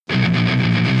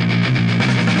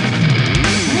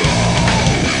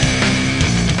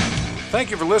Thank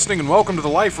you for listening and welcome to the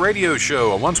Life Radio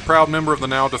Show, a once proud member of the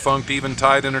now defunct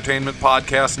Eventide Entertainment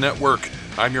Podcast Network.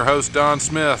 I'm your host, Don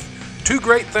Smith. Two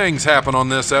great things happen on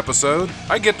this episode.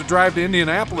 I get to drive to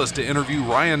Indianapolis to interview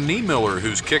Ryan Niemiller,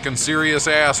 who's kicking serious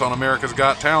ass on America's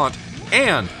Got Talent,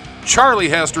 and Charlie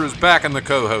Hester is back in the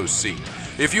co-host seat.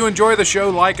 If you enjoy the show,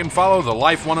 like and follow the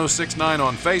Life 1069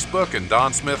 on Facebook and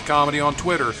Don Smith Comedy on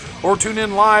Twitter, or tune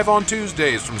in live on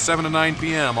Tuesdays from 7 to 9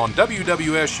 p.m. on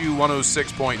WWSU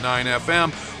 106.9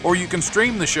 FM, or you can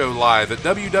stream the show live at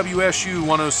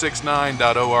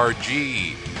WWSU1069.org.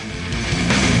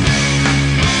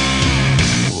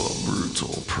 The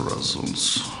brutal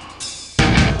presence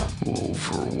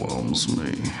overwhelms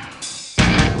me.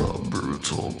 The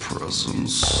brutal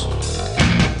presence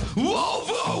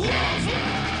overwhelms me.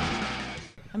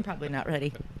 I'm probably not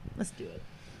ready. Let's do it.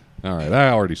 All right, I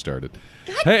already started.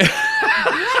 Hey,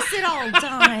 Bless it all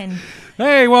done.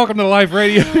 hey, welcome to the Live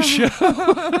Radio Show.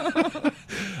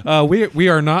 We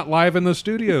are not live in the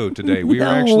studio today. We are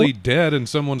No. actually dead in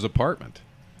someone's apartment.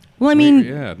 Well, I mean,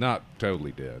 Yeah, not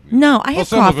totally dead. no, I have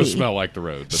some coffee. of us smell like the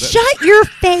road. But Shut your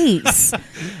face.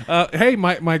 hey,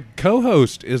 my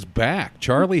co-host is back.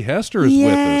 Charlie Hester is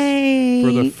with us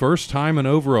for the first time in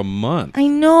over a month. I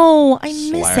know. I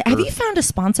miss it. Slacker. Have you found a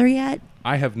sponsor yet?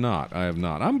 I have not. I'm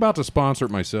about to sponsor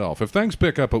it myself. If things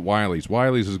pick up at Wiley's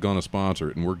is going to sponsor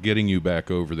it, and we're getting you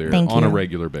back over there on a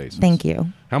regular basis. Thank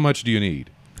you. How much do you need?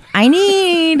 I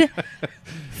need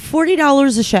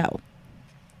 $40 a show.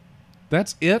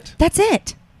 That's it? That's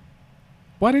it.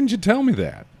 Why didn't you tell me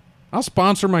that? I'll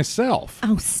sponsor myself.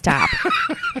 Oh, stop.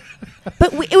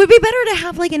 But it would be better to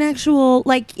have like an actual,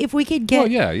 like if we could get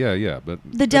yeah. But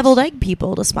the deviled egg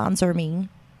people to sponsor me.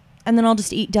 And then I'll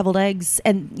just eat deviled eggs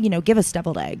and, give us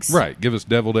deviled eggs. Right. Give us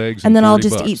deviled eggs. And then I'll $40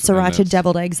 just eat and sriracha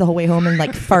deviled eggs the whole way home and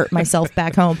like fart myself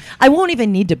back home. I won't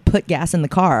even need to put gas in the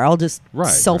car. I'll just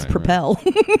self-propel.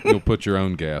 Right. You'll put your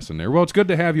own gas in there. Well, it's good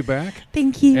to have you back.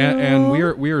 Thank you. And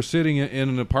we are sitting in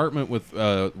an apartment with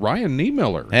Ryan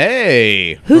Niemiller.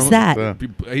 Hey, Who's that?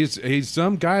 He's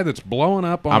some guy that's blowing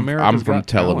up on America's I'm from Got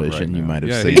Talent television. right You now. might have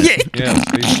Yeah, seen. That's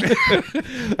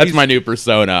That's my new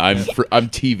persona. I'm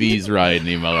TV's Ryan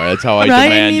Niemiller. That's how I Ryan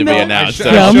demand to be Niemiller. announced. From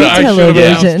I should have television.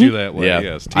 announced you that way. Yeah,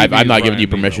 Yes, I'm TV's not giving Ryan you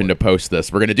permission Niemiller. to post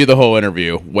this. We're going to do the whole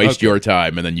interview, waste Okay. your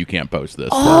time, and then you can't post this.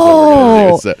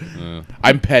 Oh. That's what we're gonna do.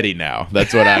 I'm petty now.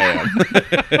 That's what I am.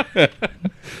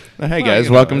 Hey guys,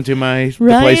 welcome to the place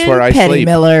where I Petty sleep.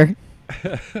 Miller.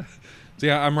 See,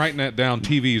 I'm writing that down.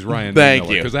 TV's Ryan Thank Niemiller,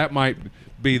 you. because that might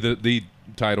be the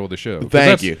title of the show. 'Cause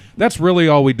Thank you. That's really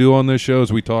all we do on this show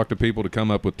is we talk to people to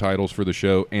come up with titles for the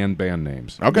show and band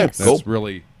names. Okay, Yes. That's cool.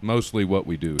 really mostly what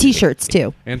we do. T-shirts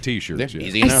too. And T-shirts. Yeah, yes.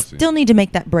 easy I enough. still need to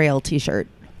make that Braille T-shirt.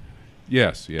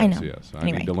 Yes. I know. I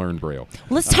Anyway. need to learn Braille.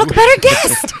 Let's talk about our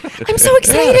guest. I'm so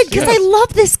excited because yes. I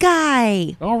love this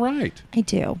guy. All right. I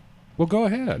do. Well, go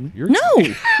ahead. No.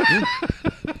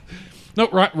 No,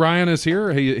 Ryan is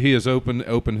here. He has opened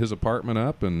his apartment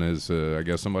up, and is I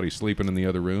guess somebody's sleeping in the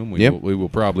other room. We will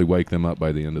probably wake them up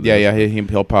by the end of the Yeah.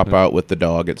 He'll pop out with the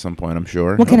dog at some point, I'm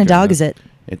sure. What kind of dog is it?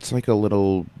 It's like a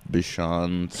little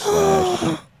Bichon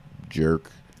 /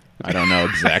 jerk. I don't know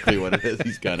exactly what it is.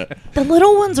 He's kind of. The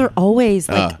little ones are always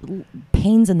like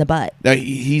pains in the butt.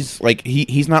 He's like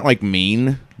he's not like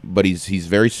mean, but he's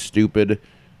very stupid,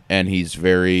 and he's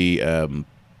very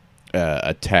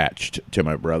attached to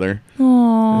my brother.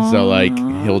 Aww. So like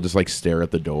he'll just like stare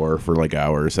at the door for like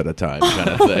hours at a time, kind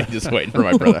of thing, just waiting for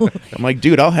my brother. I'm like,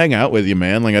 dude, I'll hang out with you,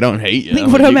 man. Like I don't hate you.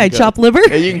 What Like, am you I, can chopped liver?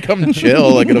 Yeah, you can come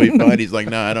chill. Like it'll be fine. He's like,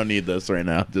 no, I don't need this right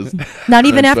now. Just Not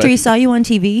even That's after he fine. saw you on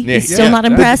TV? Yeah. He's still Yeah, not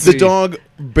that's impressed? The dog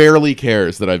barely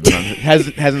cares that I've been on.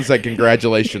 Hasn't said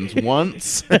congratulations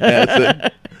once.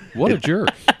 What a jerk.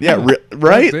 Yeah,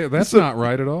 right. That's not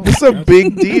right at all. It's a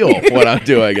big deal what I'm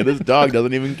doing, and this dog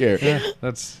doesn't even care.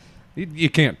 That's you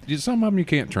can't. Some of them you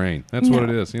can't train. That's what it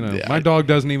is. Yeah. My dog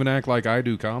doesn't even act like I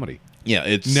do comedy. Yeah,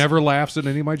 it's Never laughs at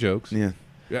any of my jokes. Yeah.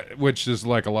 Which is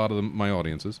like a lot of my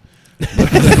audiences.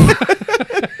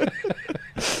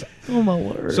 Oh, my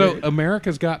word. So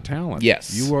America's Got Talent.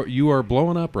 Yes. You are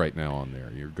blowing up right now on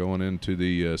there. You're going into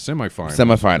the semifinals.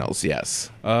 Semifinals, yes.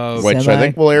 Which Which I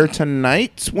think will air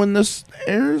tonight when this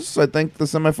airs. I think the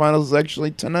semifinals is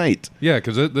actually tonight. Yeah,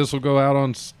 because this will go out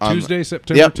on Tuesday,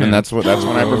 September Yep, 10th. and that's when I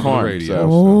over the perform. radio. So.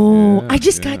 Oh, Yeah, I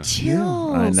just yeah. got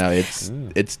chills. I know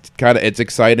it's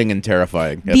exciting and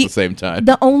terrifying at the same time.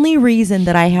 The only reason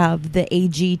that I have the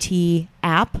AGT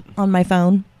app on my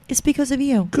phone It's because of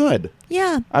you. Good.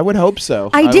 Yeah. I would hope so.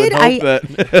 I did. I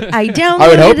downloaded I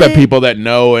would hope that it. people that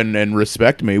know and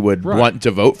respect me would want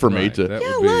to vote for me That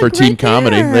would be- for Team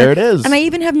Comedy. There it is. And I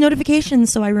even have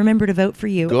notifications, so I remember to vote for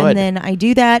you. Good. And then I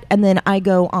do that, and then I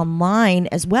go online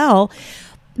as well,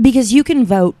 because you can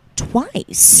vote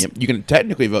twice. Yep. You can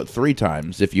technically vote 3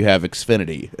 times if you have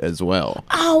Xfinity as well.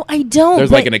 Oh, I don't.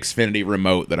 There's like an Xfinity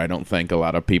remote that I don't think a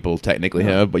lot of people technically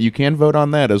have, but you can vote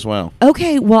on that as well.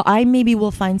 Okay, well, I maybe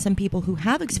will find some people who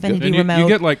have Xfinity And remote. you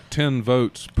get like 10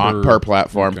 votes Per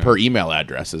platform, okay. per email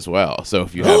address as well. So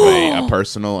if you have a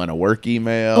personal and a work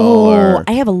email,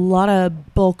 I have a lot of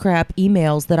bullcrap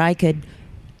emails that I could.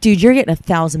 Dude, you're getting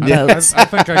 1,000 votes. I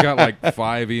think I got like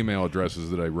 5 email addresses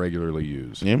that I regularly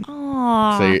use. yeah.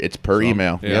 Aw. So it's per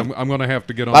email. Yeah, Yep. I'm going to have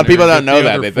to get on. A lot of there people and don't get know the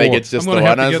that. other They think 4. it's just I'm the gonna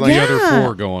have one. I to was get like- the Yeah. other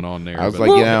 4 going on there. I was but-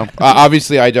 like,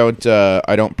 obviously I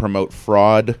don't promote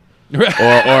fraud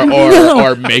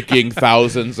or making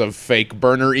thousands of fake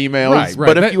burner emails. Right, right.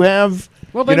 But if That- you have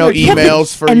Well, you that know, makes sense.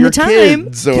 emails for And the your time.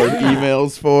 kids or Yeah.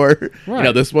 emails for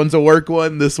Right. this one's a work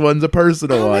one, this one's a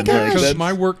personal Oh my one. gosh. Because that's-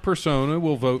 my work persona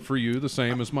will vote for you the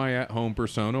same as my at-home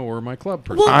persona or my club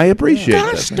persona. Well, I appreciate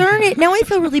Gosh that. darn it. Now I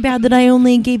feel really bad that I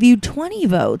only gave you 20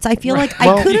 votes. I feel like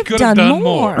Well, I could you have could have done, done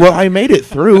more. more. Well, I made it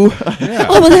through. yeah.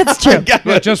 Oh, well, that's true.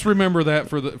 Yeah, just remember that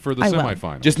for the I will.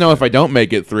 semifinals. Just know if I don't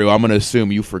make it through, I'm going to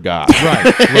assume you forgot. right,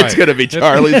 It's right. going to be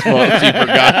Charlie's fault. She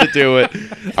forgot to do it.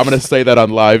 I'm going to say that on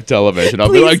live television. I'll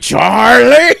be Please. like,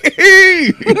 Charlie!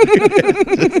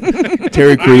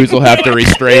 Terry Crews will have to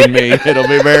restrain me. It'll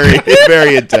be very,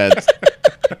 very intense.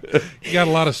 You got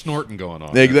a lot of snorting going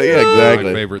on. Yeah, That's yeah, one of exactly.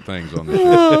 my favorite things on this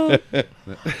show.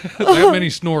 That many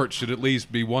snorts should at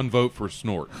least be 1 vote for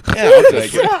snort. Yeah, I'll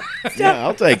take it. Yeah,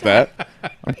 I'll take that.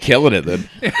 I'm killing it then.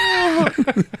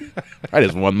 I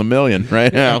just won the million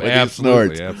right now. with these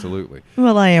snorts. Absolutely, absolutely.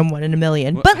 Well, I am 1 in a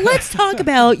million. But let's talk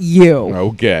about you.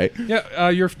 Okay. Yeah,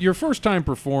 your first time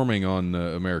performing on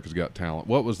America's Got Talent.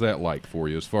 What was that like for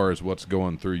you, as far as what's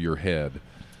going through your head?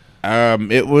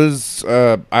 It was.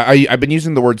 I've been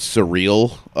using the word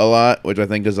surreal a lot, which I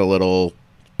think is a little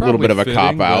Probably bit of a fitting,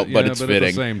 cop out, but yeah, it's but fitting.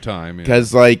 at the same time. Yeah.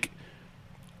 Because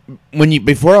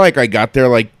before I got there,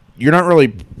 you're not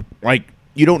really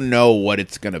you don't know what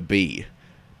it's gonna be.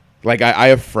 I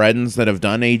have friends that have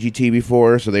done AGT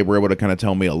before, so they were able to kind of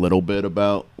tell me a little bit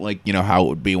about how it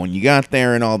would be when you got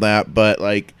there and all that. But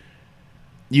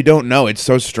you don't know. It's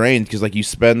so strange because you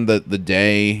spend the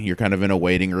day, you're kind of in a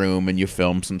waiting room and you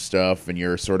film some stuff and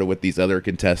you're sort of with these other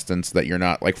contestants that you're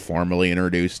not formally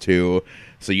introduced to.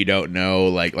 So you don't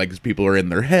know, because people are in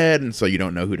their head, and so you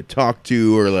don't know who to talk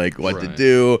to or what to Right.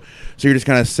 do. So you're just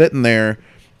kind of sitting there,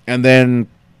 and then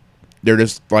they're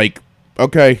just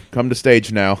okay, come to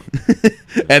stage now.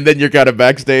 And then you're kind of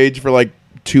backstage for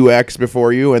 2 acts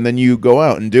before you, and then you go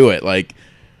out and do it.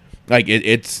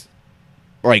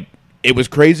 It was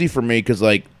crazy for me because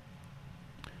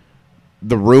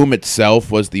the room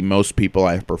itself was the most people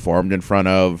I've performed in front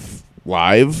of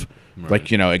live.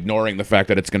 Right. Ignoring the fact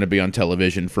that it's going to be on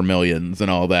television for millions and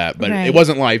all that. But Right. it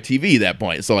wasn't live TV at that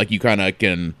point. So, you kind of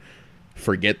can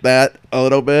forget that a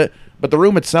little bit. But the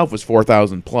room itself was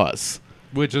 4,000 plus.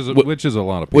 Which is a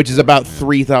lot of people. Which is about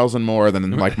 3,000 more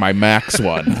than, my max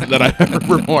one that I've ever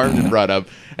performed in front of.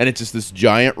 And it's just this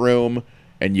giant room,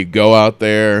 and you go out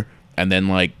there, and then,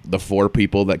 the 4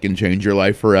 people that can change your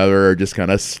life forever are just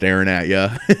kind of staring at you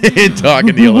and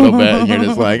talking to you a little bit. And you're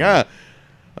just like,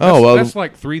 That's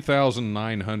like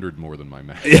 3,900 more than my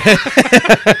max.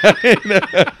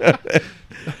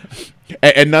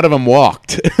 And none of them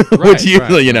walked, Right, which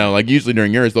usually, right. usually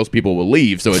during yours, those people will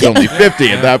leave, so it's only 50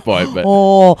 at that point. But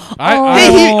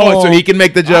so he can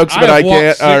make the jokes, but I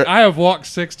can't. I have walked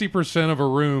 60% of a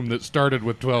room that started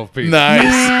with 12 people. Nice,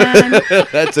 Man.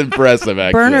 that's impressive.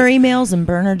 Actually, Burner emails and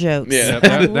burner jokes. Yeah.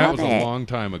 Yeah, that love was a it. long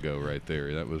time ago, right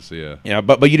there. That was Yeah,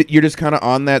 but you're just kind of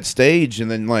on that stage, and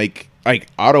then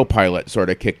autopilot sort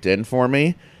of kicked in for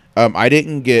me. I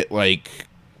didn't get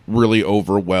really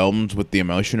overwhelmed with the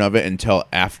emotion of it until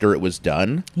after it was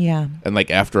done. Yeah. And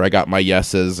after I got my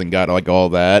yeses and got all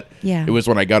that, Yeah. it was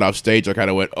when I got off stage I kind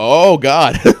of went, oh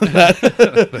god,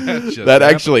 that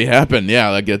actually happened.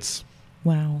 Yeah, it's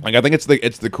Wow. I think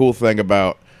it's the cool thing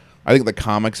about, I think the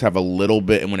comics have a little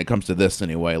bit, and when it comes to this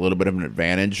anyway, a little bit of an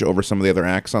advantage over some of the other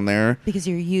acts on there Because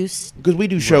you're used. because we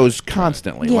do shows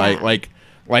constantly. Yeah.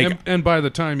 and by the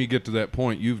time you get to that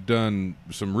point, you've done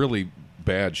some really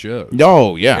bad shows.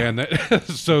 Oh yeah, And that,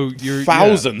 so you're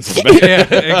thousands. Yeah,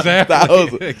 yeah exactly.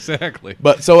 Thousands. Exactly.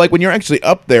 But so when you're actually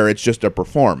up there, it's just a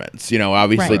performance.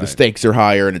 Obviously Right. the stakes are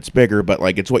higher and it's bigger, but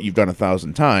it's what you've done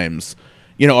 1,000 times.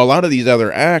 A lot of these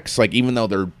other acts, even though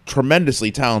they're tremendously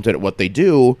talented at what they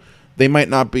do, they might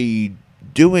not be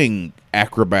doing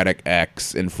acrobatic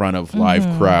acts in front of live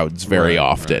crowds very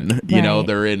often. Right. You know,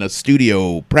 they're in a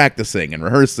studio practicing and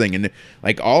rehearsing, and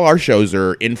like all our shows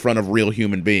are in front of real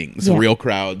human beings. Yeah. Real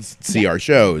crowds see our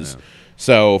shows. Yeah.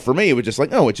 So for me, it was just like,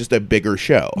 oh, it's just a bigger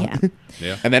show. Yeah.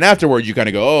 Yeah. And then afterwards, you kind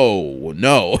of go, oh,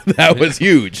 no, that was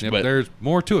huge. Yeah, but there's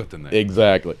more to it than that.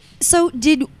 Exactly. So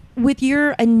with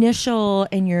your initial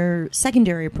and your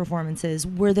secondary performances,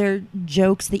 were there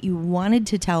jokes that you wanted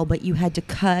to tell but you had to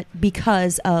cut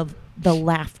because of the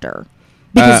laughter?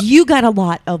 Because you got a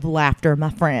lot of laughter,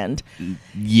 my friend.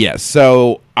 Yes.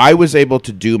 So I was able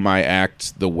to do my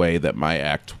act the way that my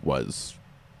act was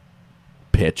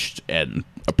pitched and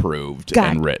approved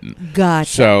and written.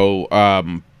 Gotcha. So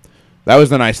that was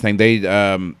the nice thing. They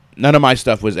none of my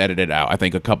stuff was edited out. I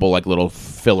think a couple like little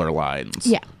filler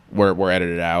lines were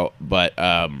edited out, but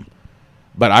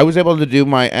I was able to do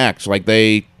my acts. Like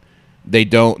they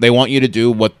want you to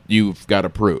do what you've got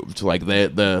approved. Like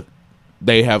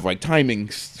they have like timing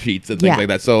sheets and things like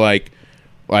that. So like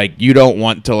you don't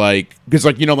want to like, because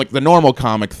like, you know, like the normal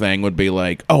comic thing would be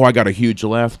like, oh, I got a huge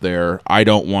laugh there, I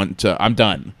don't want to, I'm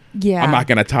done. Yeah. I'm not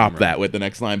going to top that with the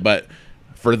next line. But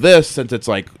for this, since it's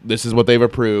like, this is what they've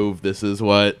approved, this is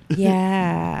what,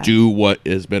 do what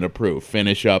has been approved.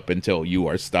 Finish up until you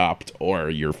are stopped or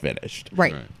you're finished.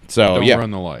 Right. So, Don't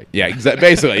run the light. Yeah,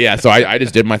 basically, yeah. So I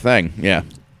just did my thing. Yeah.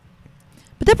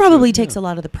 But that probably takes a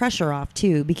lot of the pressure off,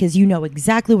 too, because you know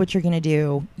exactly what you're going to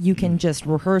do. You can just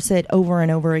rehearse it over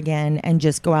and over again and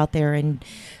just go out there and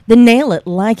then nail it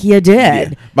like you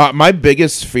did. Yeah. My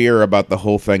biggest fear about the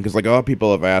whole thing, because like a lot of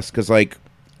people have asked, because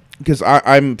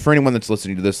I'm for anyone that's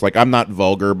listening to this, like I'm not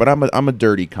vulgar, but I'm a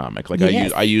dirty comic. Like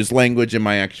I use language in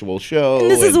my actual show. And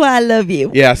this is why I love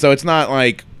you. Yeah, so it's not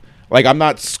like I'm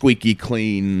not squeaky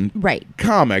clean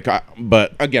comic.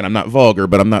 But again, I'm not vulgar,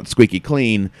 but I'm not squeaky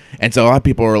clean. And so a lot of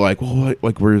people are like, well, what,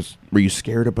 like were you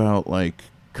scared about like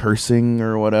cursing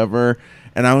or whatever?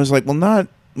 And I was like, well,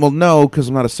 no, because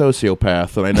I'm not a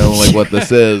sociopath and I know like what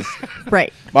this is.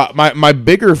 Right. My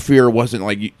bigger fear wasn't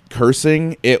like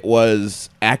cursing. It was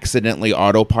accidentally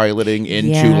autopiloting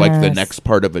into like the next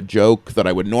part of a joke that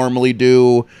I would normally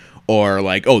do. Or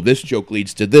like, oh, this joke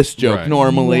leads to this joke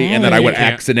normally, and then I would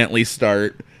accidentally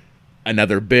start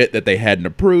another bit that they hadn't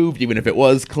approved, even if it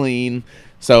was clean.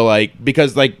 So like,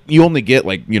 because like you only get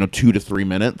like 2 to 3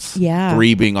 minutes,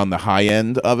 3 being on the high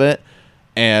end of it,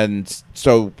 and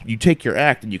so you take your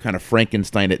act and you kind of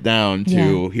Frankenstein it down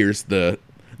to here's the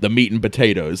meat and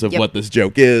potatoes of what this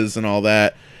joke is and all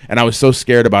that. And I was so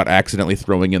scared about accidentally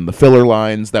throwing in the filler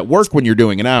lines that work when you're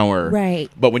doing an hour. Right.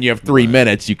 But when you have 3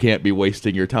 minutes, you can't be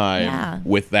wasting your time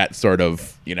with that sort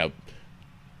of,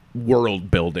 world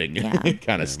building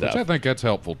kind of stuff. Which I think that's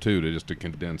helpful too, to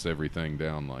condense everything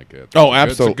down like it. Oh,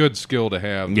 absolutely. It's a good skill to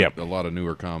have that a lot of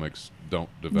newer comics don't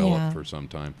develop for some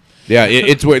time. Yeah,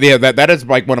 it's weird. Yeah, that is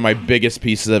like one of my biggest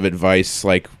pieces of advice,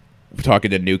 like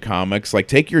talking to new comics. Like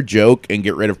take your joke and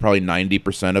get rid of probably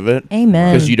 90% of it.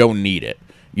 Amen. Because you don't need it.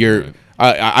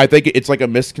 I think it's like a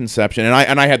misconception,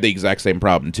 and I had the exact same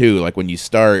problem too. Like when you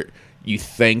start, you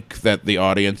think that the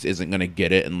audience isn't going to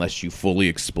get it unless you fully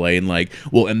explain, like,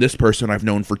 well, and this person I've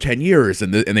known for 10 years,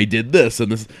 and they did this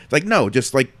and this. It's like, no,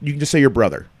 just like you can just say your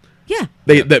brother. Yeah.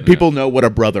 People know what a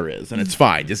brother is, and it's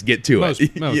fine. Just get to Most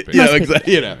it. people.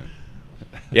 Exactly.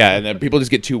 Yeah, and then people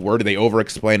just get too wordy. They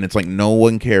over-explain. It's like no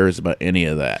one cares about any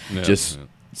of that. Just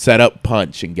set up,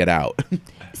 punch, and get out.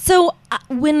 So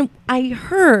when I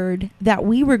heard that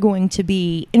we were going to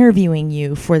be interviewing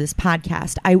you for this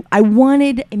podcast, I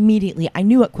wanted immediately, I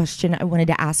knew what question I wanted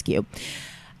to ask you.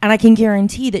 And I can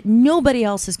guarantee that nobody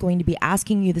else is going to be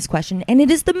asking you this question. And it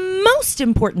is the most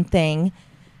important thing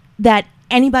that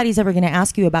anybody's ever going to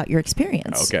ask you about your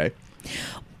experience. Okay.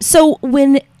 So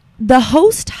when the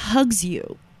host hugs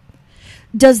you,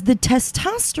 does the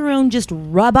testosterone just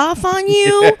rub off on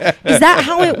you? Is that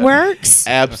how it works?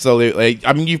 Absolutely.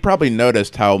 I mean, you've probably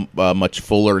noticed how much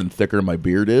fuller and thicker my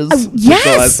beard is. Yes.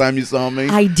 The last time you saw me.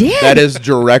 I did. That is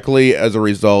directly as a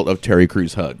result of Terry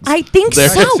Crews hugs. I think so.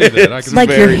 Like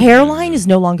your hairline is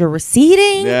no longer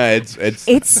receding. Yeah,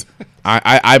 it's.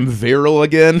 I'm virile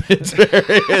again. It's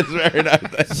very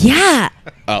nice. Yeah.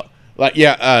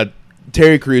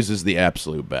 Terry Crews is the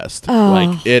absolute best. Oh.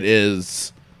 Like it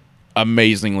is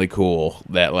amazingly cool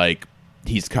that like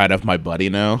he's kind of my buddy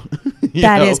now.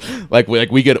 That is like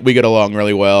we get along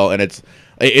really well, and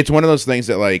it's one of those things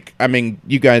that like, I mean,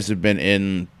 you guys have been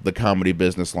in the comedy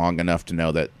business long enough to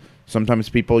know that sometimes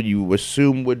people you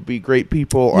assume would be great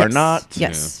people are not.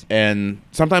 Yes. And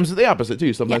sometimes it's the opposite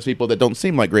too. Sometimes people that don't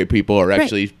seem like great people are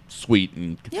actually sweet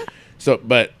and so.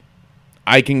 But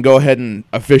I can go ahead and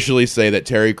officially say that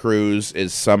Terry Crews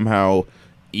is somehow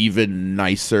even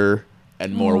nicer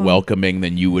and more welcoming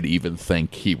than you would even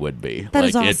think he would be. That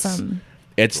is awesome.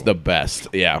 It's the best.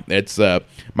 Yeah, it's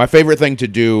my favorite thing to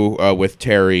do with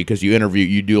Terry, because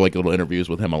you do like little interviews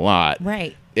with him a lot.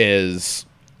 Right. Is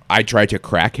I try to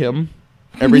crack him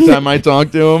every time I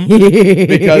talk to him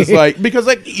because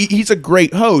he's a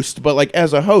great host, but like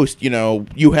as a host,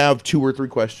 you have 2 or 3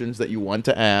 questions that you want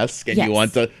to ask, and you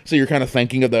want to, so you're kind of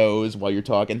thinking of those while you're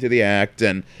talking to the act,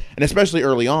 and especially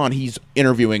early on, he's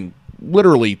interviewing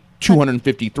literally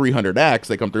 250, 300 acts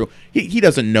that come through. He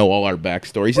doesn't know all our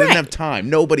backstories. He doesn't have time.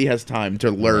 Nobody has time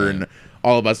to learn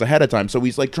all of us ahead of time. So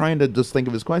he's like trying to just think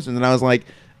of his questions, and I was like,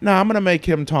 no, I'm gonna make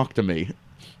him talk to me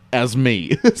as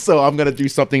me. So I'm gonna do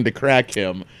something to crack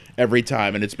him every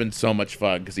time, and it's been so much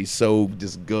fun because he's so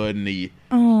just good, and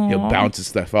he'll bounce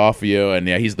stuff off of you, and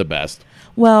he's the best.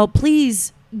 Well,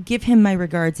 please give him my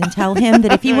regards and tell him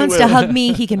that if he wants to hug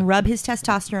me, he can rub his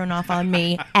testosterone off on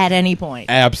me at any point.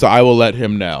 Absolutely, I will let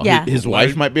him know. Yeah. His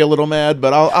wife might be a little mad,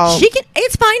 but I'll. She can.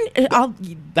 It's fine.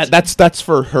 That's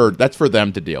for her. That's for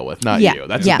them to deal with, not you.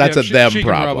 That's a them she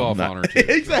problem. Can rub off on her too.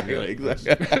 Exactly.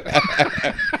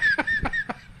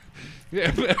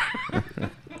 Yeah.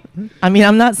 I mean,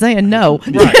 I'm not saying no.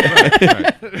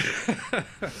 Right.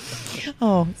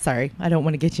 Oh, sorry. I don't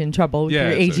want to get you in trouble with your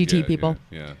AGT people.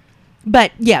 Yeah.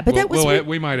 But that was.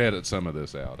 We might edit some of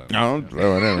this out. No,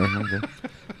 whatever.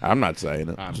 I'm not saying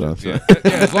it. As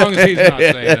long as he's not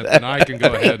saying it, then I can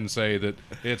go ahead and say that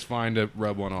it's fine to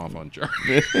rub one off on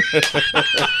Charlie.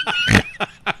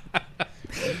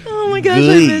 Oh my gosh,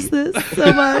 I miss this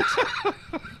so much.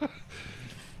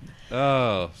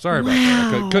 Oh, sorry about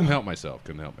that. I couldn't help myself.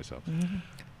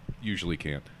 Usually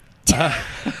can't.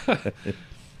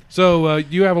 So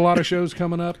you have a lot of shows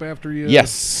coming up after you?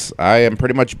 Yes, I am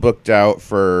pretty much booked out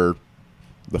for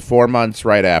the 4 months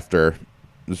right after.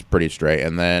 It was pretty straight,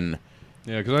 and then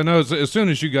yeah, because I know as soon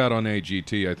as you got on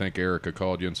AGT, I think Erica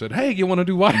called you and said, "Hey, you want to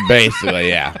do Wiley's?" Basically,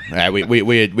 yeah.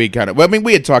 We kind of. Well, I mean,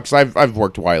 we had talked. Cause I've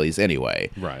worked Wiley's anyway,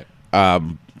 right?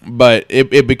 But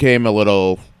it became a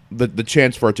little the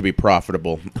chance for it to be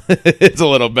profitable. It's a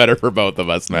little better for both of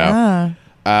us now.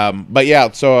 But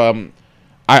yeah, so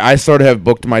I sort of have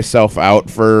booked myself out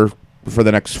for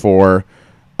the next 4,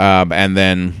 and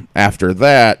then after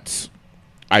that,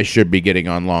 I should be getting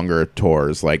on longer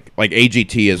tours. Like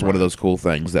AGT is one of those cool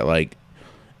things that like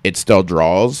it still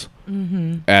draws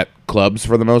at clubs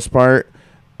for the most part.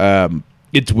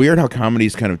 It's weird how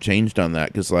comedy's kind of changed on that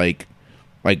because like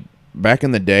back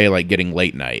in the day, like getting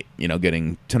late night,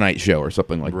 getting Tonight Show or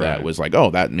something like that was like, oh,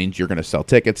 that means you're going to sell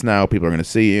tickets now. People are going to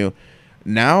see you.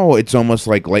 Now it's almost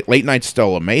like late night's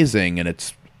still amazing, and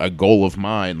it's a goal of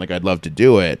mine. Like I'd love to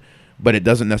do it, but it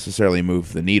doesn't necessarily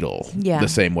move the needle the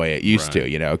same way it used to,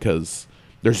 because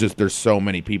there's so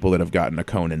many people that have gotten a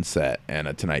Conan set and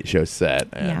a Tonight Show set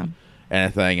and a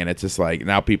thing, and it's just like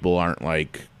now people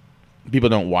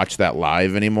don't watch that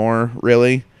live anymore,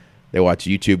 really. They watch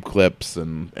YouTube clips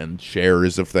and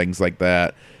shares of things like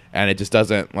that, and it just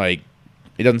doesn't it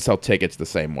doesn't sell tickets the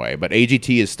same way. But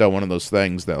AGT is still one of those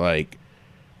things that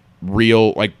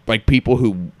real people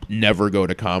who never go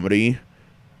to comedy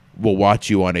will watch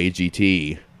you on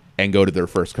AGT and go to their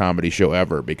first comedy show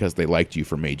ever because they liked you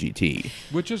from AGT,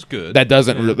 which is good. That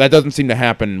doesn't seem to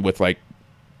happen with a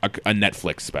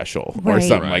Netflix special or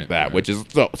something like that, which is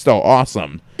still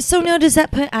awesome. So now, does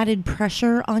that put added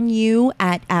pressure on you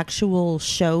at actual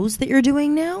shows that you're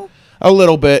doing now? A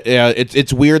little bit, yeah.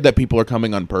 It's weird that people are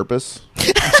coming on purpose.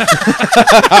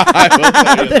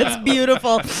 That's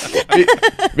beautiful.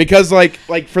 Because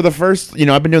for the first,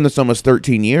 I've been doing this almost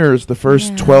 13 years. The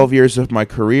first 12 years of my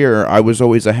career, I was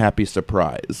always a happy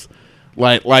surprise.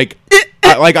 I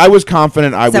was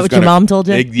confident I was. Is that what your mom told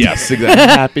you? Yes,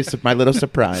 exactly. My little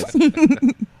surprise.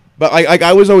 But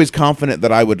I was always confident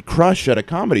that I would crush at a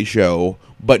comedy show,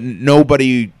 but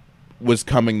nobody was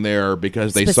coming there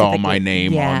because they saw my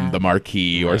name on the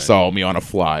marquee or saw me on a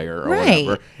flyer or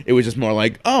whatever. It was just more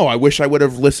like, oh, I wish I would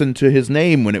have listened to his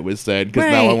name when it was said because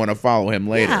now I want to follow him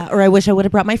later. Yeah, or I wish I would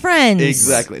have brought my friends.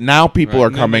 Exactly. Now people are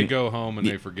coming. They go home and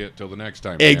they forget till the next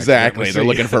time. Exactly. They're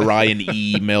looking for Ryan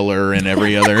E. Miller and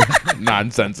every other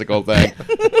nonsensical thing.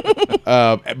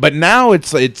 But now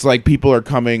it's like people are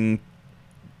coming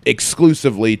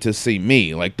exclusively to see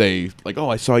me. Oh,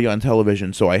 I saw you on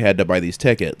television, so I had to buy these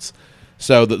tickets.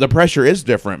 So the pressure is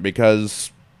different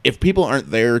because if people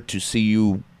aren't there to see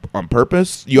you on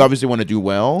purpose, you obviously want to do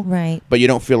well, right? But you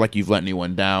don't feel like you've let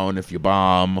anyone down if you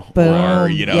bomb Boom. Or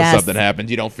something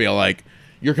happens. You don't feel like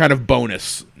you're kind of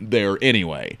bonus there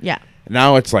anyway. Yeah.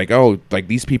 Now it's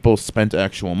these people spent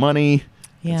actual money.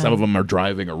 Yeah. And some of them are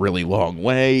driving a really long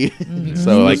way.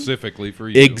 So like Specifically for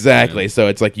you. exactly. Yeah. So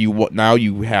it's like now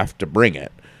you have to bring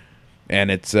it,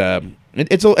 and it's I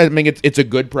mean it's a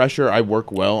good pressure. I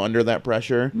work well under that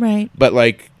pressure. Right. But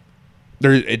like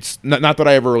it's not that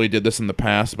I ever really did this in the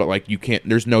past, but like you can't.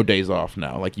 There's no days off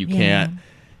now. Like you can't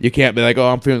be like, oh,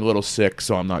 I'm feeling a little sick,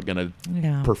 so I'm not gonna.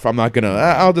 Yeah. I'm not gonna.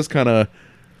 I'll just kind of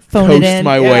Phone it coast in.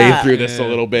 my Yeah. way through this a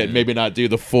little bit. Maybe not do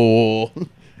the full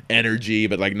energy,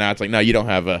 but like now it's like no, you don't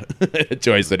have a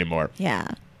choice anymore. Yeah.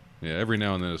 Yeah, every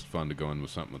now and then it's fun to go in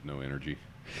with something with no energy.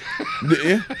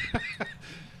 Yeah.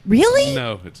 Really?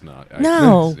 No, it's not.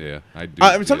 No. I do.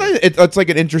 I mean, sometimes it's like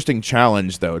an interesting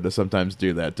challenge though to sometimes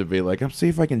do that, to be like, I'll see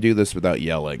if I can do this without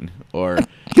yelling, or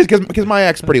because my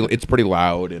act's pretty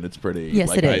loud and it's pretty. Yes,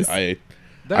 like, it is.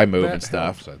 I move and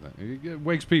stuff. Helps, I think. It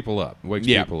wakes people up.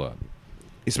 Yeah. People up.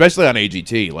 Especially on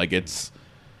AGT, like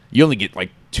you only get like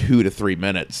 2 to 3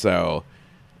 minutes, so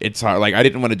it's hard. Like I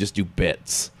didn't want to just do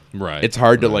bits. Right. It's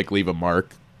hard to like leave a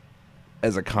mark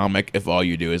as a comic if all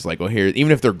you do is like, well, here,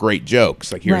 even if they're great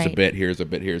jokes, like here's a Right. bit, here's a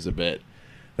bit, here's a bit.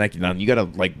 Like you gotta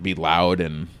like be loud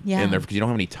and Yeah. in there because you don't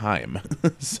have any time.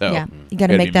 So Yeah. You got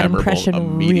to gotta make be that memorable impression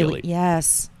immediately. really.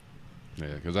 Yes. Yeah,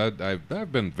 because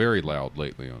I've been very loud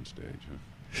lately on stage.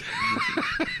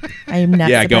 I am not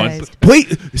Yeah, surprised. going.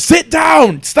 Please sit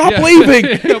down. Stop leaving.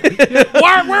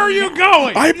 Where are you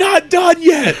going? I'm not done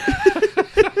yet.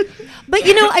 But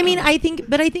I mean, I think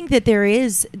that there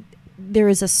is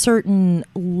a certain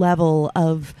level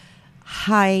of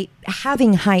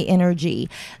having high energy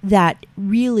that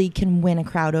really can win a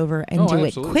crowd over and do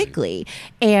absolutely. it quickly.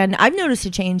 And I've noticed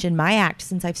a change in my act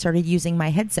since I've started using my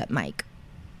headset mic.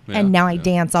 And now I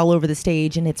dance all over the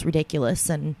stage and it's ridiculous.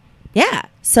 And yeah,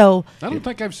 so I don't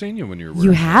think I've seen you when you're. you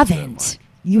wearing that haven't. mic.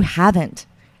 You haven't.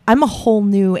 I'm a whole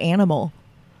new animal.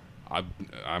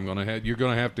 I'm gonna have. You're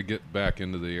gonna have to get back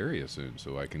into the area soon,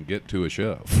 so I can get to a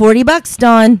show. $40,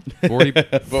 Don. 40.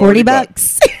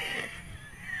 $40.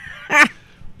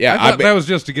 Yeah, I thought that was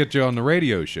just to get you on the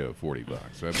radio show.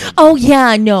 $40. Oh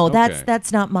yeah, no, that's Okay.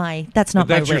 that's not my That's my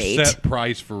your rate. set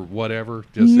price for whatever.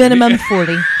 Just Minimum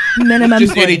 40. Minimum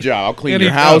just 40. any job. I'll clean Any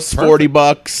your job, house. perfect.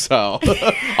 $40. So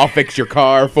I'll fix your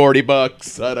car.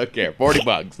 $40. I don't care.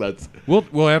 $40. That's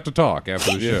We'll have to talk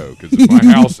after the show because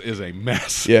my house is a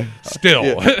mess. Yeah.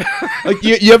 Still. like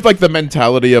you have like the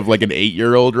mentality of like an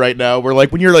 8-year-old right now. Where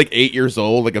like when you're like 8 years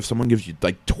old, like if someone gives you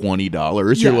like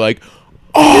 $20, you're like,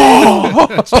 oh,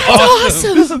 That's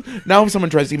awesome. now if someone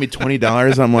tries to give me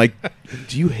 $20, I'm like,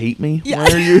 do you hate me? Yeah.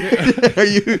 Why are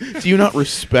you? Do you not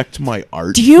respect my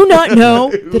art? Do you not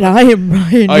know that I am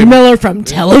Ryan I'm- Niemiller from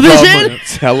television?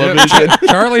 Television.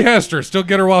 Charlie Hester, still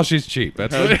get her while she's cheap.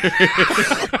 That's what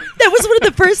That was one of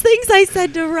the first things I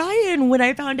said to Ryan when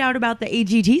I found out about the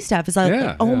AGT stuff. Is like,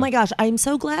 Yeah, oh yeah. my gosh, I'm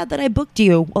so glad that I booked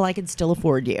you. Well, I can still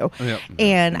afford you. Yep.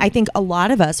 And I think a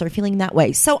lot of us are feeling that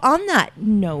way. So on that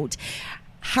note,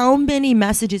 how many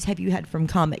messages have you had from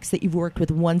comics that you've worked with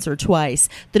once or twice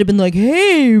that have been like,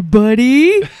 hey,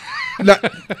 buddy?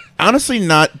 Honestly,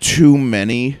 not too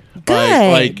many.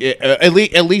 Good. At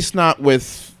least not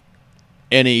with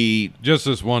any. just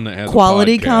this one that has a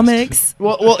Quality podcast. comics?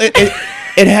 Well,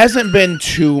 it hasn't been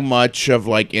too much of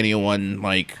like anyone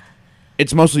like.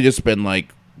 It's mostly just been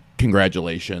like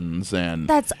congratulations and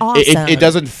That's awesome. It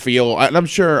doesn't feel. And I'm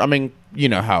sure. I mean, you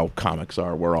know how comics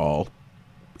are. We're all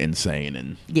insane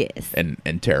and Yes.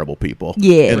 and terrible people.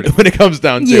 Yes. And when it comes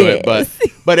down to it, Yes.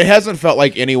 but it hasn't felt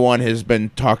like anyone has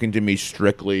been talking to me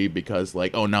strictly because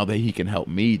like, oh, now that he can help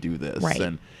me do this. Right.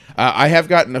 And I have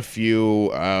gotten a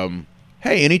few.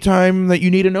 Hey, anytime that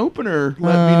you need an opener,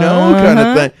 let me know, kind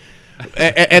of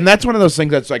thing. And that's one of those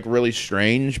things that's like really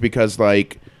strange because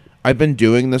like I've been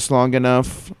doing this long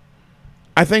enough.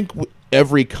 I think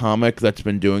every comic that's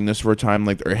been doing this for a time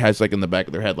like or has like in the back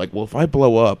of their head like, well, if I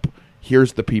blow up,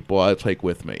 here's the people I'll take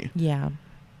with me. Yeah.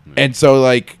 And so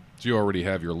like So you already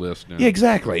have your list now. yeah,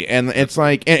 exactly. And it's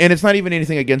like and it's not even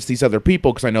anything against these other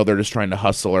people because I know they're just trying to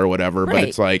hustle or whatever, but Right.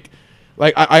 it's like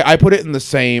I put it in the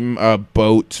same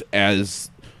boat as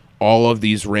all of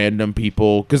these random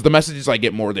people because the messages I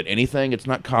get more than anything, it's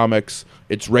not comics,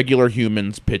 it's regular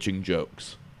humans pitching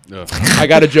jokes. Ugh. I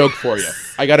got a joke for you.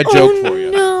 I got a joke for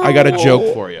you. no. I got a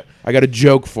joke for you. I got a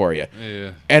joke for you.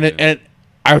 Yeah. And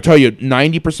I'll tell you,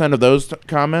 90% of those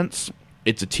comments,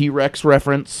 it's a T-Rex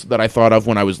reference that I thought of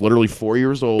when I was literally 4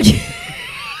 years old.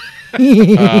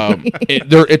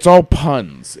 It's all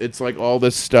puns. It's like all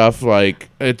this stuff. Like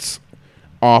it's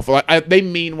awful. They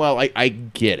mean well. I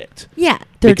get it. Yeah.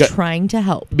 They're Because- trying to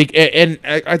help. And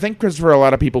I think, Chris, for a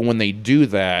lot of people, when they do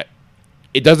that,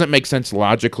 it doesn't make sense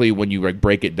logically when you like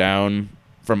break it down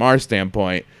from our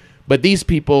standpoint. But these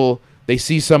people, they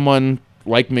see someone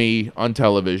like me on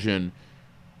television,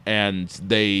 and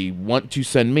they want to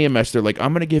send me a message. They're like,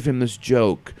 I'm going to give him this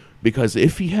joke because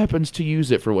if he happens to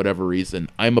use it for whatever reason,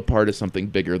 I'm a part of something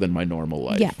bigger than my normal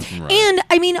life. Yeah. Right. And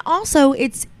I mean, also,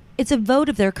 it's a vote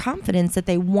of their confidence that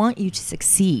they want you to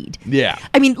succeed. Yeah.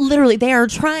 I mean, literally, they are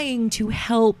trying to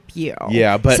help you.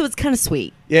 Yeah, but so it's kind of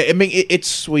sweet. Yeah, I mean, it's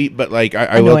sweet, but like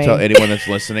I will tell anyone that's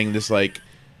listening, this like,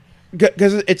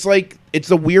 because it's like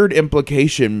it's a weird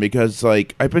implication because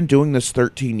like I've been doing this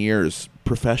 13 years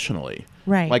professionally.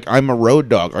 Right. Like I'm a road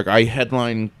dog. Like I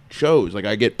headline shows. Like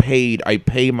I get paid. I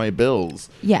pay my bills.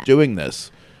 Yeah. Doing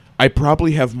this, I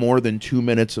probably have more than 2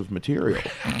 minutes of material.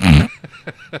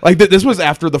 Like this was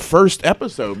after the first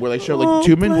episode where they showed like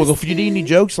 2 minutes. Well, if you need any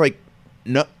jokes, like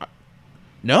no.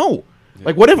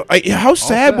 Like what if? How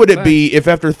sad would it be if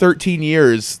after 13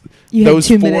 years those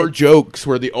 4 minutes. jokes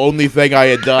were the only thing I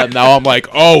had done? Now I'm like,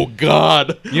 oh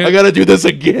god, Yeah. I gotta do this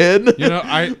again. You know,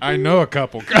 I know a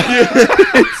couple.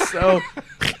 So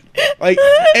like,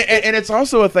 and it's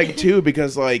also a thing too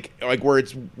because like where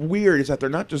it's weird is that they're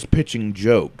not just pitching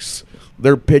jokes;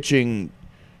 they're pitching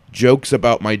jokes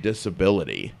about my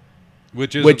disability,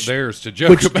 Which isn't theirs to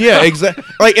joke about. Yeah, exactly.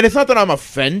 Like, and it's not that I'm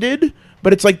offended,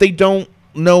 but it's like they don't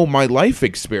know my life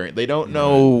experience. They don't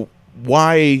know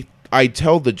why I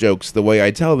tell the jokes the way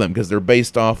I tell them because they're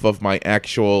based off of my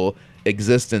actual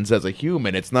existence as a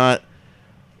human. It's not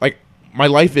like my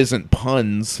life isn't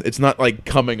puns. It's not like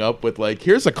coming up with like,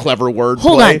 here's a clever word.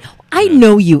 Hold on. I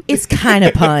know you. It's kind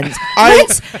of puns.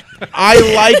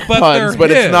 I like puns, but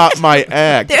his. it's not my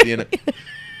act. You know.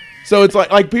 So it's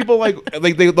like people like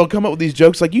they'll come up with these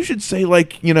jokes like you should say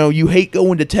like you hate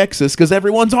going to Texas because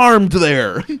everyone's armed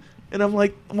there, and I'm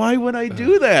like, why would I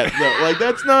do that? No, like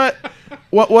that's not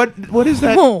what is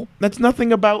that? No. That's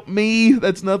nothing about me.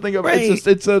 That's nothing about. Right. It's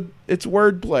just it's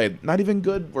wordplay. Not even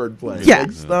good wordplay. Yeah.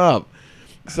 Like, stop.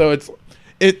 So it's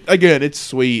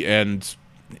sweet and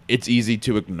it's easy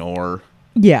to ignore.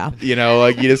 Yeah.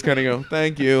 Like you just kind of go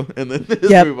thank you and then just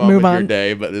Yep, move on move with your on.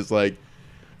 day. But it's like.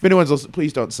 If anyone's listening,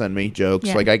 please don't send me jokes.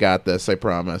 Yeah. Like, I got this. I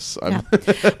promise. Yeah.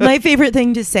 My favorite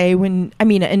thing to say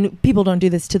and people don't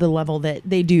do this to the level that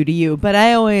they do to you, but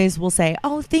I always will say,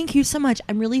 oh, thank you so much.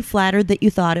 I'm really flattered that you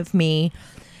thought of me.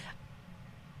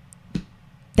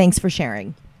 Thanks for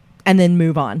sharing. And then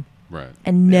move on. Right.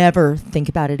 And never think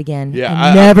about it again. Yeah,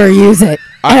 And never use it.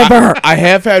 Ever. I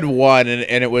have had one,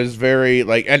 and it was very,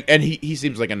 like, and he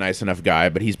seems like a nice enough guy,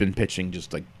 but he's been pitching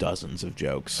just, like, dozens of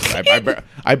jokes.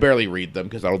 I barely read them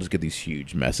because I'll just get these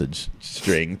huge message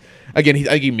string. Again, I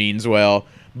think he means well,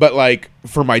 but, like,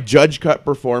 for my Judge Cut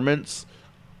performance,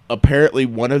 apparently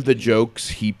one of the jokes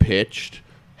he pitched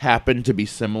happened to be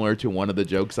similar to one of the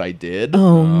jokes I did.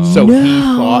 Oh, so no. he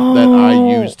thought that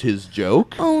I used his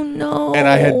joke. Oh, no. And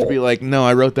I had to be like, no,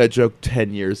 I wrote that joke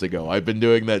 10 years ago. I've been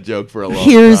doing that joke for a long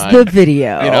Here's time. the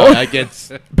video. Like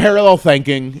it's parallel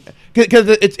thinking. Because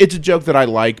it's a joke that I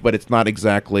like, but it's not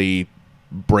exactly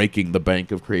breaking the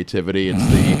bank of creativity.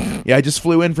 It's I just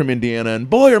flew in from Indiana and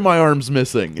boy, are my arms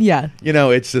missing. Yeah.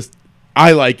 It's just,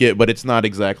 I like it, but it's not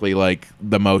exactly like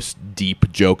the most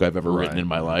deep joke I've ever written in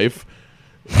my life.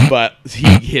 But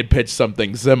he had pitched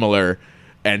something similar,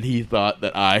 and he thought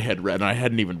that I had read, and I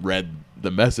hadn't even read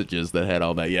the messages that had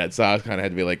all that yet. So I kind of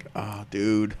had to be like, "Oh,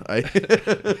 dude,"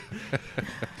 because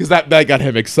that got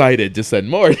him excited to send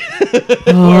more.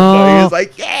 He was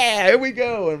like, "Yeah, here we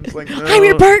go." And I'm just like, no. I'm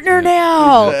your partner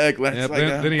now. Exactly. Yeah, It's like,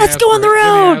 then he Let's asked go on the Then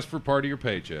road. he asked for part of your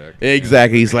paycheck.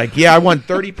 exactly. He's like, "Yeah, I won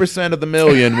 30% of the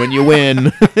million when you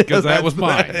win." Because that was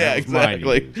mine. Yeah, That was mine to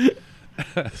exactly. use.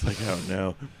 It's like, oh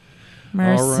no.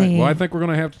 Mercy. All right. Well, I think we're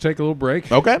going to have to take a little break.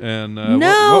 Okay. And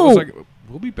No.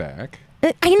 we'll be back.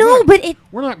 I know, but it.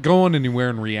 We're not going anywhere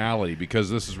in reality because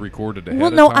this is recorded ahead Well,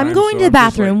 of no, time. I'm going so to the I'm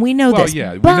just bathroom. We know well, this,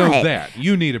 yeah, we but- know that.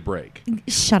 You need a break.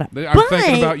 Shut up. I'm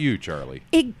thinking about you, Charlie.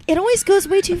 It always goes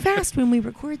way too fast when we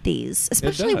record these,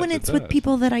 especially when does, it's it with does.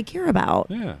 people that I care about.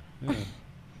 Yeah.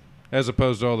 As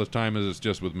opposed to all the time as it's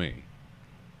just with me.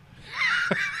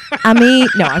 I mean,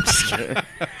 no, I'm just kidding.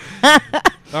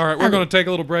 All right, we're going to take a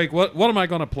little break. What am I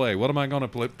going to play? What am I going to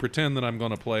play? Pretend that I'm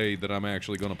going to play that I'm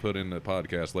actually going to put in the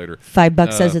podcast later.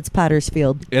 $5 says it's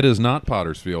Pottersfield. It is not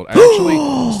Pottersfield.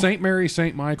 Actually, St. Mary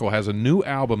St. Michael has a new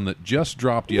album that just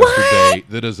dropped yesterday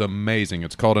that is amazing.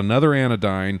 It's called Another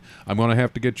Anodyne. I'm going to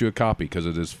have to get you a copy because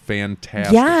it is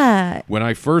fantastic. Yeah. When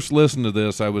I first listened to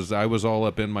this, I was all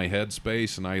up in my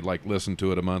headspace, and I listened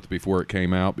to it a month before it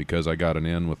came out because I got an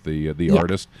in with the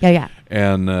artist. Yeah.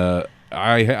 And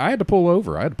I had to pull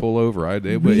over. It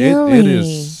Really?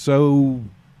 is so.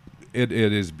 It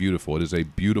is beautiful. It is a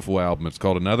beautiful album. It's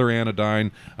called Another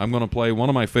Anodyne. I'm going to play one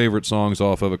of my favorite songs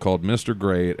off of it called Mr.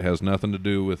 Gray. It has nothing to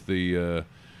do with the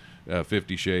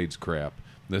 50 Shades crap.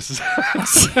 This is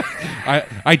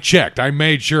I checked. I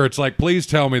made sure. It's like, please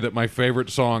tell me that my favorite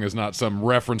song is not some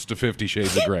reference to 50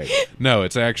 Shades of Grey. No,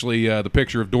 it's actually The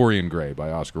Picture of Dorian Gray by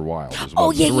Oscar Wilde. Is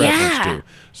what it's a reference to.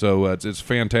 So it's a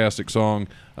fantastic song.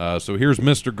 So here's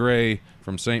Mr. Gray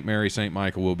from St. Mary, St.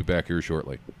 Michael. We'll be back here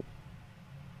shortly.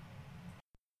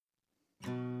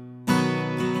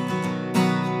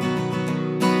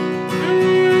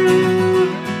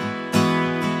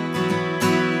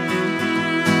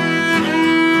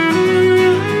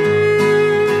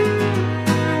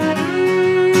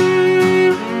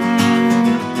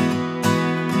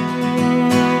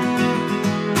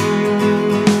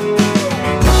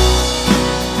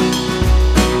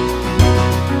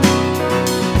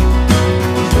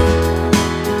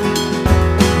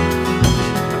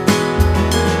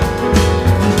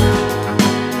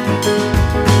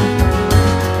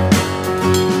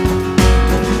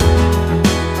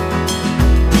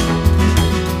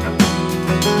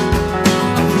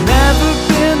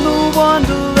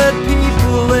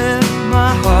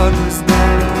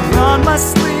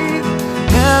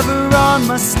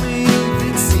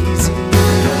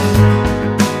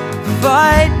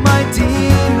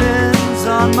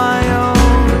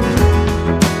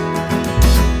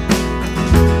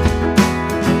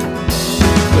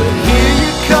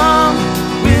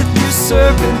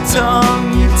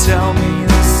 Tongue, you tell me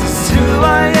this is who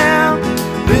I am,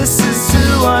 this is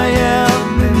who I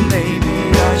am, and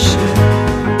maybe I should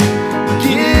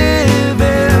give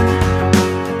in,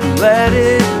 let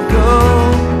it go.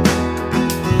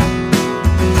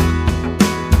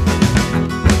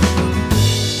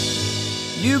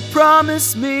 You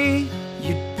promised me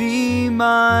you'd be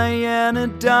my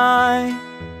anodyne.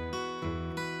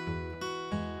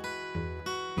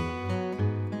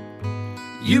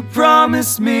 You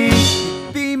promised me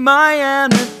you'd be my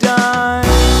anodyne.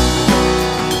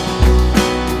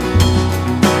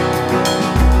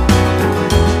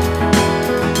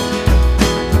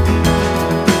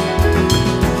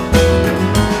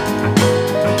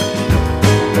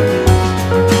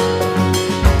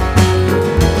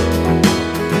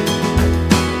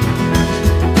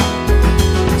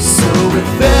 So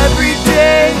with every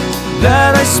day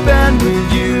that I spend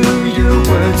with you, your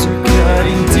words are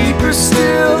cutting deeper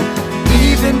still,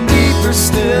 even deeper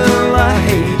still. I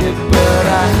hate it, but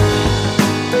I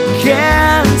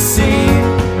can't seem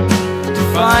to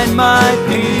find my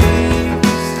peace.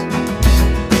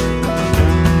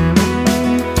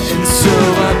 And so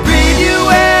I breathe you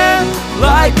in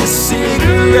like a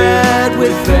cigarette.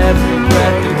 With every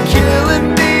breath you're killing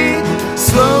me,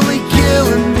 slowly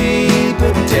killing me.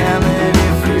 But damn it,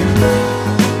 if you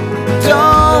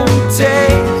don't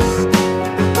taste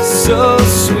so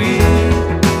sweet.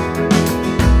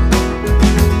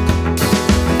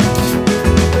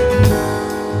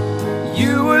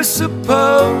 You were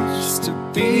supposed to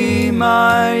be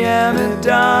my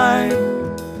anodyne.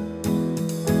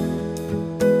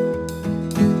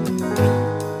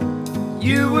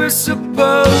 You were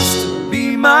supposed to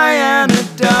be my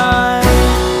anodyne.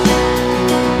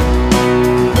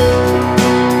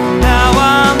 Now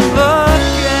I'm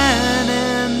looking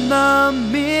in the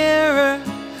mirror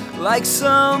like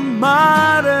some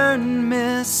modern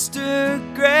Mr.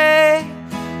 Gray.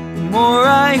 The more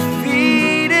I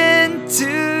feed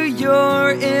into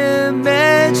your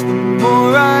image, the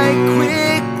more I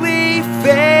quickly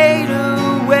fade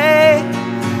away.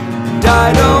 And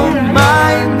I don't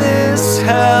mind this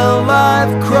hell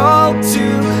I've crawled to.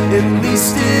 At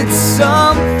least it's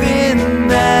something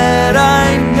that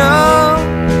I know.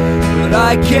 But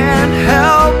I can't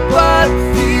help but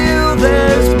feel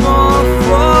there's more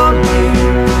for me.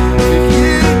 If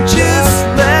you just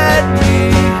let me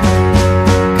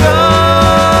go.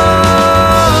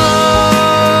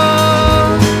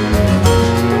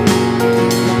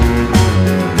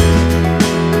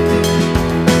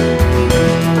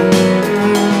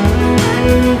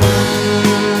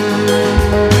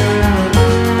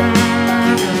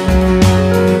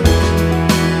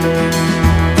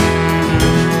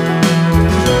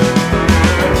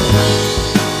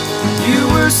 You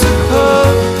were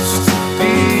supposed to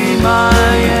be my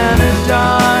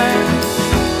anodyne.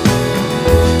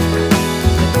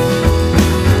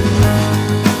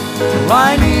 Well,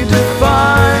 I need to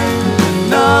find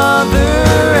another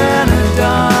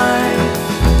anodyne.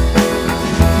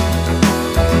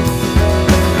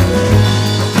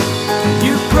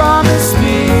 You promised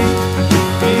me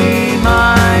you'd be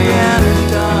my anodyne.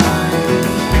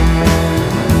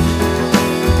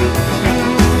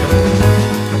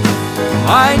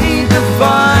 I need to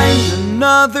find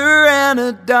another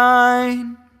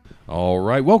anodyne. All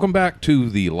right, welcome back to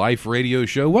the Life Radio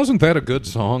Show. Wasn't that a good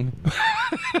song?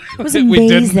 It was We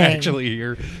didn't amazing. actually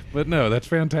hear, but no, that's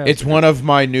fantastic. It's one of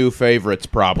my new favorites,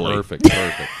 probably. Perfect.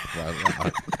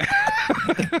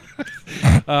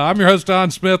 I'm your host,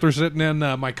 Don Smith. We're sitting in.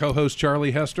 My co-host,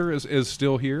 Charlie Hester, is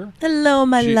still here. Hello,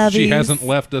 my lovies. She hasn't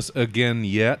left us again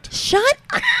yet. Shut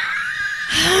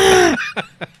up.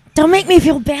 Don't make me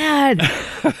feel bad.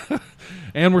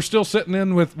 And we're still sitting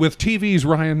in with TV's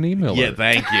Ryan Niemiller. Yeah,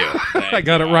 thank you. I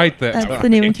got it right that That's time. the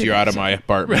new Kicked you out of my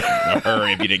apartment. In a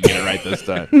hurry if you didn't get it right this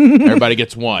time. Everybody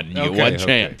gets one. You get one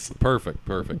chance. Perfect.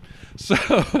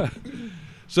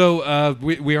 So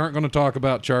we aren't going to talk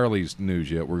about Charlie's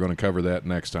news yet. We're going to cover that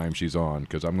next time she's on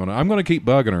because I'm going to keep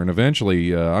bugging her, and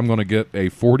eventually I'm going to get a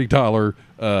 $40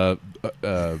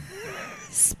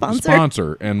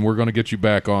 sponsor, and we're going to get you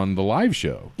back on the live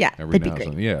show. Yeah, every that'd be now and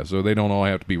great. then. Yeah, so they don't all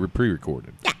have to be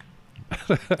pre-recorded. Yeah.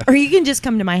 Or you can just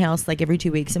come to my house like every 2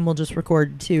 weeks, and we'll just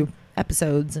record 2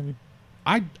 episodes. And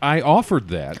I offered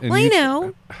that. And well, I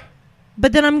know,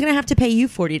 but then I'm going to have to pay you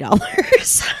 $40.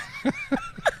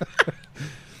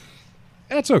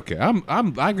 That's okay.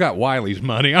 I've got Wiley's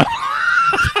money. I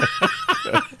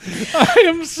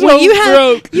am so well,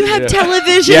 broke. you have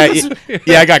televisions.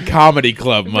 Yeah, I got comedy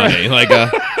club money.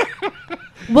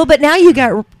 Well, but now you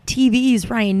got TV's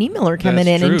Ryan Niemiller coming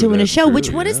That's in and true, doing a that's show. true,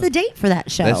 Which one is yeah. the date for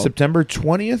that show? That's September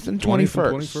 20th and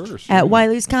 21st. 21st. At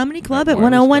Wiley's Comedy Club At at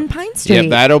Wiley's 101 Club. Pine Street. Yeah,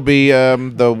 that'll be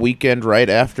the weekend right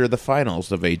after the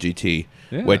finals of AGT,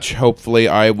 Yeah. which hopefully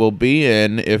I will be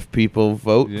in if people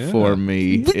vote Yeah. for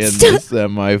me in the Stop.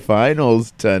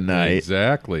 semifinals tonight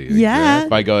Exactly. Yeah.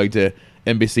 by going to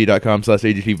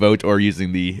NBC.com/AGT vote or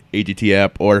using the AGT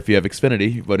app, or if you have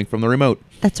Xfinity, voting from the remote.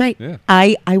 That's right. Yeah.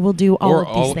 I will do all Or of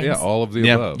these all, things. yeah, all of the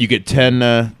Yeah, above. you get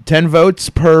 10 votes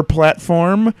per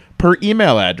platform per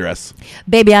email address.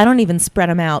 Baby, I don't even spread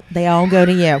them out. They all go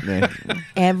to you. Yeah.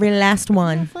 Every last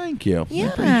one. Thank you. Yeah. I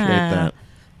appreciate that.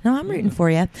 No, I'm rooting for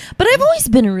you. But I've always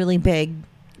been a really big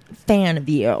fan of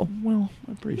you. Well,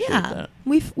 I appreciate Yeah. that.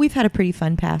 We've had a pretty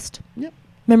fun past. Yep.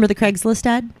 Remember the Craigslist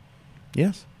ad?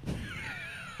 Yes.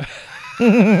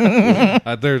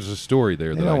 There's a story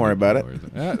there. That Don't I worry need to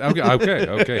about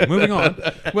know. Okay. Moving on.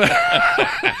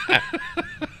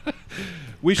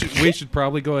 we should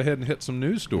probably go ahead and hit some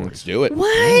news stories. Let's do it.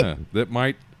 What? Yeah, that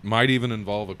might even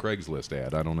involve a Craigslist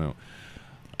ad. I don't know.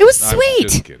 It was I'm sweet.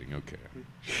 just kidding. Okay.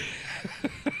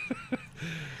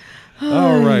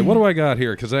 All right. What do I got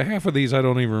here? Because half of these I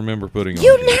don't even remember putting on.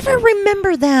 You here, never so-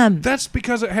 remember them. That's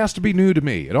because it has to be new to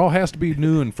me. It all has to be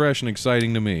new and fresh and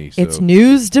exciting to me. So. It's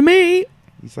news to me.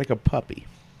 He's like a puppy.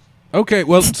 Okay,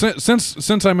 well,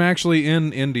 since I'm actually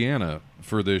in Indiana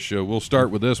for this show, we'll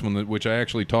start with this one, which I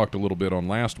actually talked a little bit on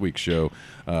last week's show.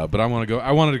 But I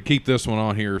wanted to keep this one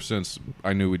on here since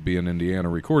I knew we'd be in Indiana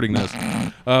recording this.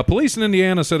 Police in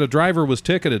Indiana said a driver was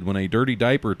ticketed when a dirty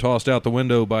diaper tossed out the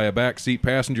window by a backseat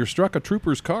passenger struck a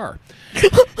trooper's car.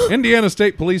 Indiana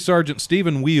State Police Sergeant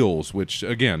Stephen Wheels, which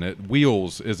again,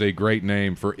 Wheels is a great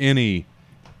name for any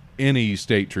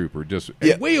state trooper. Just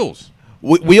Yeah. Wheels.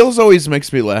 Wheels always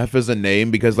makes me laugh as a name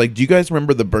because, like, do you guys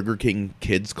remember the Burger King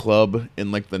Kids Club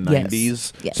in, like, the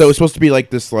 90s? Yes. So it's supposed to be,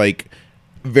 like, this, like,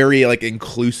 very, like,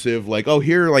 inclusive, like, oh,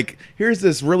 here's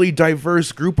this really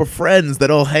diverse group of friends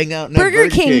that all hang out in a Burger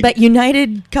King, but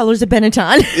United Colors of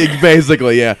Benetton.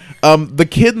 Basically, yeah. The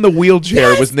kid in the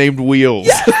wheelchair was named Wheels,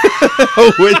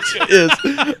 which is,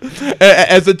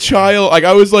 as a child, like,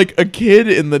 I was, like, a kid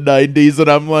in the 90s, and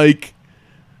I'm like,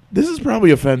 this is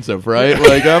probably offensive, right?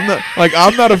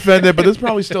 I'm not offended, but this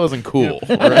probably still isn't cool.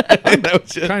 Right?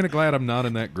 Kind of glad I'm not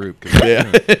in that group. 'Cause,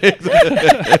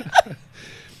 Yeah.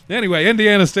 Anyway,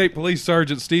 Indiana State Police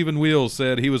Sergeant Stephen Wheels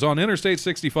said he was on Interstate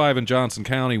 65 in Johnson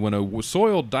County when a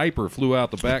soiled diaper flew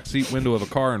out the back seat window of a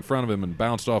car in front of him and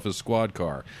bounced off his squad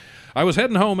car. I was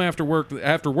heading home after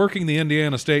working the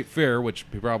Indiana State Fair, which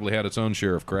probably had its own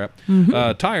share of crap,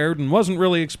 tired and wasn't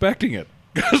really expecting it.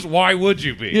 Because why would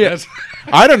you be? Yeah.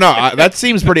 I don't know. That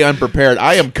seems pretty unprepared.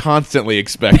 I am constantly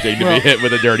expecting to be hit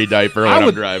with a dirty diaper when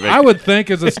I'm driving. I would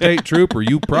think as a state trooper,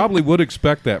 you probably would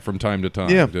expect that from time to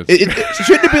time. Yeah. Just-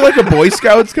 Shouldn't it be like a Boy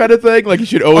Scouts kind of thing? Like you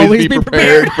should always be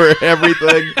prepared for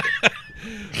everything.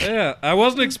 Yeah, I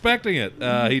wasn't expecting it.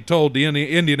 He told the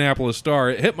Indianapolis Star,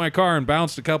 it hit my car and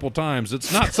bounced a couple times.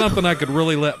 It's not something I could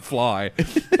really let fly.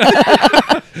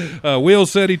 Wheels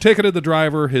said he ticketed the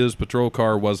driver. His patrol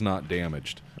car was not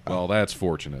damaged. Well, that's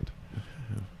fortunate.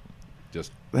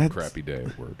 Just That's- crappy day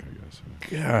at work, I guess.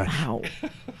 God. Wow.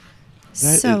 That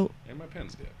So, And my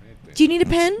pen's dead. do you need a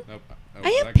pen? Nope. I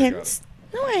have got pens.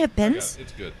 No, I have it. pens.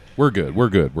 It's good. We're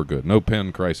good. No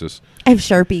pen crisis. I have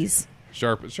Sharpies.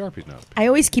 Sharpie's no. I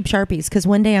always keep Sharpies because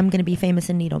one day I'm going to be famous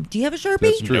and need them. Do you have a Sharpie?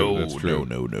 That's true. That's true.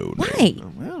 No. Why? I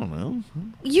don't know.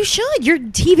 You should. Your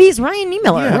TV's Ryan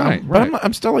Niemiller. Yeah, Right, but right.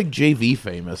 I'm still like JV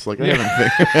famous. Like I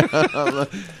haven't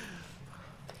figured.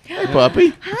 Hey,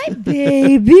 puppy. Hi,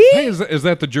 baby. Hey, is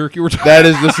that the jerk you were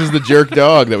talking? This is the jerk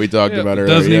dog that we talked about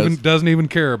earlier. Doesn't even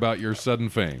care about your sudden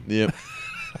fame. Yep.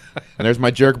 And there's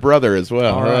my jerk brother as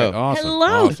well. All right, Hello. awesome.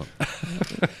 Hello. Awesome.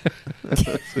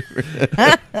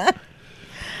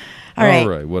 All right. All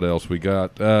right, what else we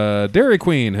got? Dairy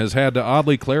Queen has had to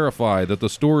oddly clarify that the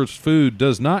store's food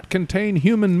does not contain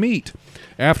human meat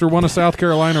after one of South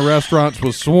Carolina restaurants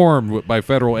was swarmed by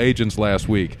federal agents last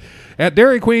week. At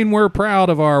Dairy Queen, we're proud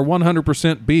of our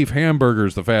 100% beef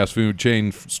hamburgers, the fast food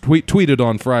chain tweeted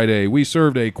on Friday. We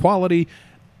served a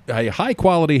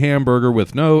high-quality hamburger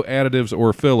with no additives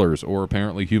or fillers, or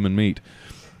apparently human meat.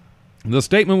 The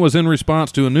statement was in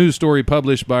response to a news story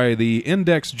published by the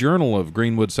Index Journal of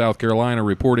Greenwood, South Carolina,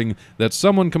 reporting that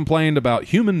someone complained about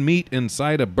human meat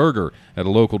inside a burger at a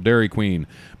local Dairy Queen.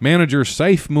 Manager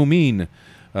Saif Mumin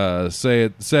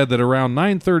said that around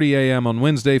 9:30 a.m. on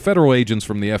Wednesday, federal agents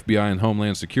from the FBI and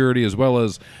Homeland Security, as well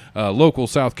as local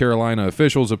South Carolina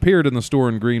officials, appeared in the store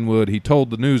in Greenwood. He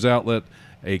told the news outlet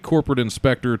a corporate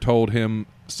inspector told him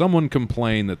someone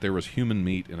complained that there was human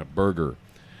meat in a burger.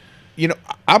 You know,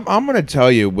 I'm going to tell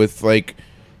you, with like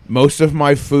most of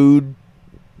my food,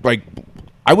 like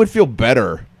I would feel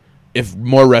better if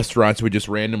more restaurants would just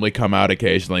randomly come out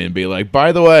occasionally and be like,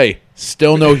 by the way,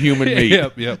 still no human meat.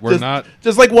 Yep, we're not.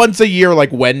 Just like once a year,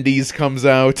 like Wendy's comes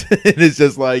out and it's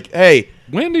just like, hey.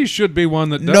 Wendy's should be one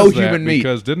that does No that human meat.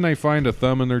 because didn't they find a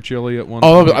thumb in their chili at one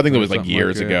Oh, point? I think it or was like something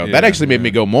years that? ago. Yeah, That actually made yeah.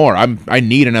 me go more. I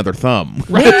need another thumb.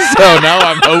 So now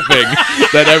I'm hoping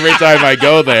that every time I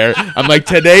go there, I'm like,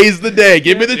 today's the day.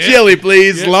 Give me the chili,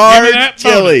 please. Give me Large that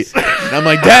chili. And I'm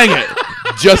like, dang it.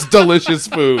 Just delicious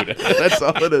food. That's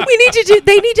all it is.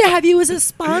 They need to have you as a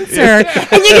sponsor.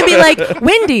 And you can be like,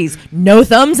 Wendy's, no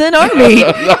thumbs in our meat.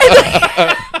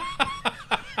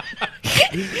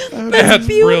 That's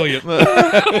brilliant. Love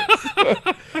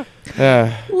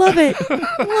it.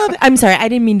 I'm sorry, I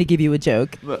didn't mean to give you a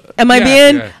joke. Am I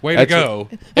being? Yeah. Way to go.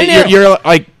 Hey, you're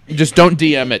like, just don't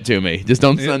DM it to me. Just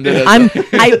don't send it.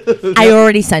 I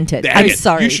already sent it. Dang I'm it.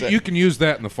 sorry. You can use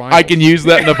that in the final. I can use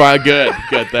that in the file. Good.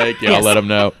 Thank you. I'll Yes. let them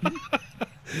know.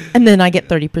 And then I get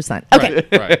 30%. Okay.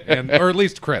 Right. Or at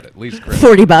least credit. $40.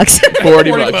 $40 bucks.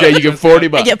 Yeah, you get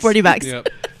 $40. I get $40. Yep.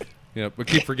 Yep. But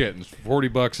keep forgetting,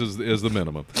 $40 is the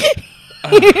minimum.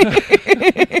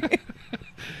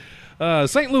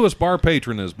 St. Louis bar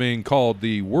patron is being called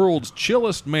the world's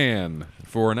chillest man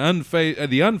for the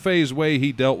unfazed way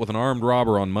he dealt with an armed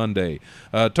robber on Monday.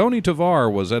 Tony Tovar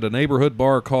was at a neighborhood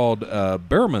bar called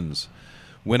Behrman's.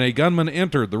 When a gunman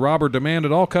entered, the robber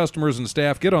demanded all customers and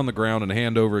staff get on the ground and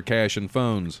hand over cash and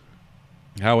phones.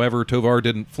 However, Tovar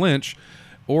didn't flinch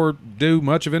or do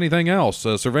much of anything else.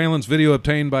 Surveillance video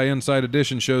obtained by Inside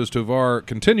Edition shows Tovar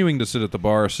continuing to sit at the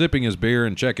bar, sipping his beer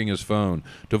and checking his phone.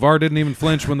 Tovar didn't even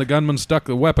flinch when the gunman stuck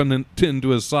the weapon into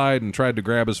his side and tried to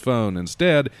grab his phone.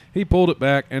 Instead, he pulled it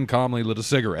back and calmly lit a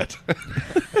cigarette.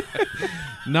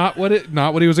 Not what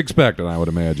he was expecting, I would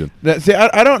imagine. See,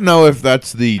 I don't know if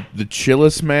that's the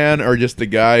chillest man or just the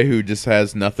guy who just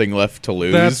has nothing left to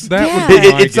lose. That Yeah. would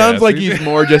be my It sounds guess. like he's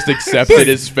more just accepted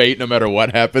his fate no matter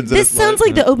what happens. in This his sounds life.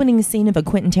 like the opening scene of a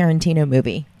Quentin Tarantino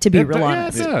movie, to be real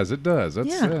honest. It does. That's,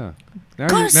 Yeah.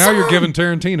 Now you're giving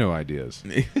Tarantino ideas.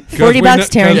 $40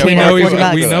 Tarantino, We know,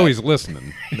 $40. we know he's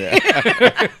listening.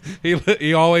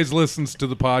 he always listens to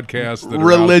the podcast that are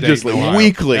Religiously, out dating a while.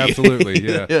 weekly. Absolutely,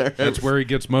 yeah. Yeah. That's where he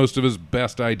gets most of his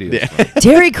best ideas from.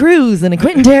 Terry Crews in a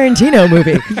Quentin Tarantino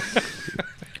movie.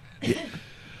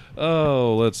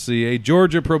 Oh, let's see. A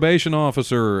Georgia probation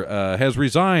officer has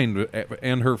resigned,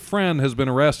 and her friend has been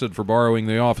arrested for borrowing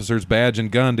the officer's badge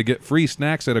and gun to get free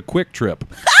snacks at a Quick Trip.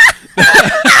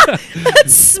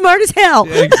 That's smart as hell.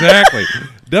 Exactly.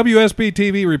 WSB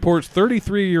TV reports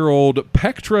 33-year-old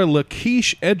Pectra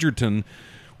Lakeisha Edgerton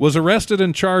was arrested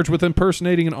and charged with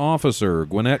impersonating an officer.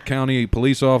 Gwinnett County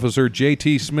police officer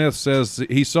J.T. Smith says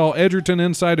he saw Edgerton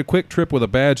inside a Quick Trip with a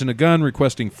badge and a gun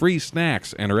requesting free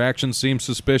snacks, and her actions seemed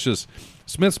suspicious.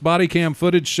 Smith's body cam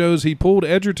footage shows he pulled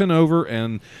Edgerton over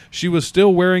and she was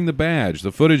still wearing the badge.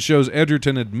 The footage shows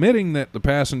Edgerton admitting that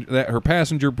her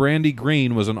passenger, Brandy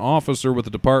Green, was an officer with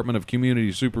the Department of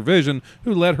Community Supervision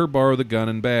who let her borrow the gun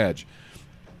and badge.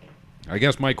 I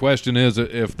guess my question is,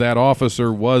 if that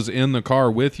officer was in the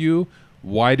car with you,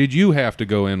 why did you have to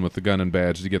go in with the gun and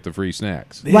badge to get the free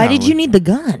snacks? Why did you need the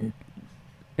gun?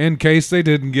 in case they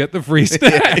didn't get the free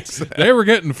snacks. They were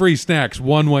getting free snacks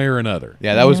one way or another.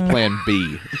 Yeah, that was plan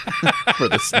B for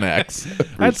the snacks.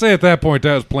 I'd say at that point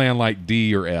that was plan like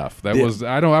D or F. That was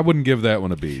I wouldn't give that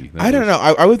one a B. That I don't was- know.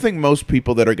 I would think most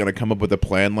people that are going to come up with a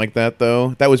plan like that,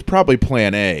 though, that was probably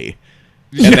plan A.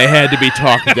 And they had to be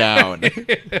talked down.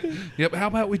 Yep. How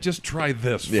about we just try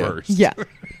this Yeah. first? Yeah.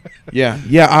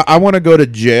 Yeah. I want to go to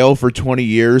jail for 20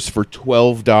 years for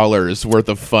 $12 worth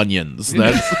of Funyuns.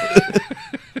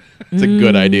 That's a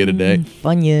good idea today.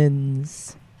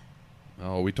 Funyuns.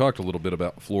 Oh, we talked a little bit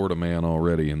about Florida Man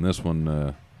already, and this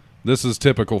one, this is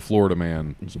typical Florida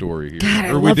Man story here. God, I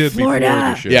or we love did Florida. before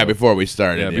the show. Yeah, before we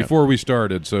started. Yeah, yeah. before we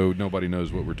started, so nobody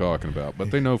knows what we're talking about,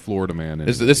 but they know Florida Man.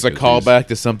 This anyway, is a because callback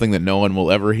to something that no one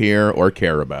will ever hear or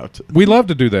care about. we love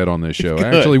to do that on this show,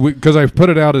 actually, because I put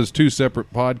it out as two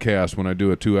separate podcasts. When I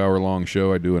do a 2-hour-long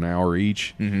show, I do an hour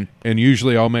each, and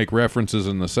usually I'll make references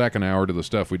in the second hour to the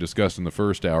stuff we discussed in the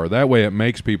first hour. That way, it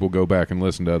makes people go back and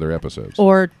listen to other episodes,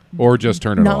 Or just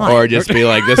turn it not. off. Or just be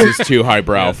like, this is too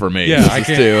highbrow for me. Yeah, This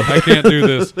is too. I can't do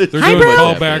this. They're doing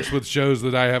Highbrow. callbacks with shows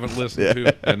that I haven't listened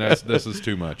to, and this is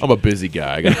too much. I'm a busy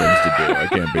guy. I got things to do. I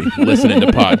can't be listening to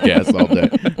podcasts all day.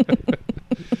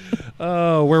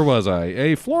 Oh, where was I?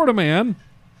 A Florida man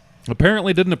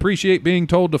apparently didn't appreciate being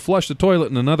told to flush the toilet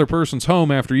in another person's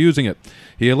home after using it.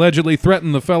 He allegedly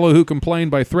threatened the fellow who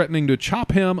complained by threatening to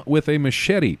chop him with a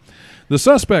machete. The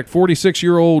suspect,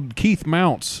 46-year-old Keith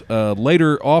Mounts,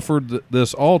 later offered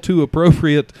this all too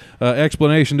appropriate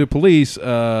explanation to police.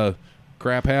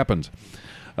 Crap happens.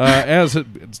 As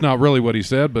it's not really what he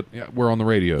said, but yeah, we're on the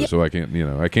radio, so I can't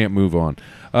move on.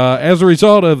 As a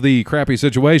result of the crappy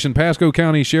situation, Pasco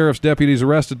County Sheriff's deputies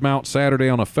arrested Mount Saturday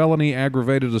on a felony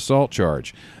aggravated assault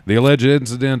charge. The alleged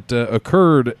incident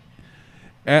occurred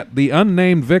at the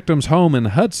unnamed victim's home in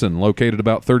Hudson, located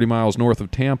about 30 miles north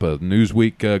of Tampa.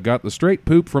 Newsweek got the straight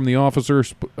poop from the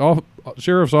sheriff's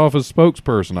office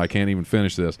spokesperson. I can't even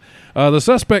finish this. The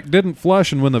suspect didn't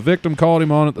flush, and when the victim called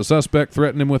him on it, the suspect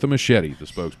threatened him with a machete, the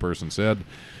spokesperson said.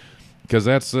 Because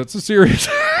that's a serious...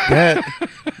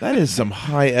 That is some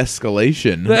high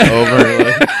escalation over.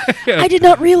 Like, I did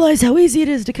not realize how easy it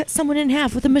is to cut someone in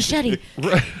half with a machete.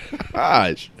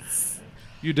 gosh.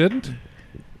 You didn't?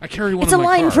 I carry one It's in a my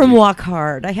line car. from Walk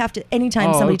Hard. I have to, anytime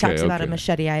Oh, somebody okay, talks about a okay.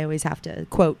 machete, I always have to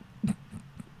quote.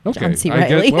 Okay. John C. I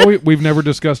Reilly. well, we've never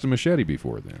discussed a machete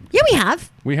before then. Yeah, we have.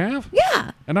 We have?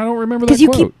 Yeah. And I don't remember that Because you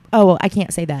quote. keep. Oh, I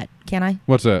can't say that. Can I?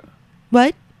 What's that?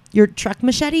 What? Your truck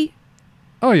machete?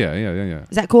 Oh, yeah.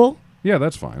 Is that cool? Yeah,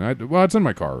 that's fine. Well, it's in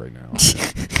my car right now.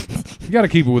 You got to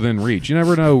keep it within reach. You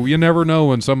never know. You never know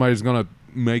when somebody's going to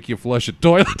make you flush a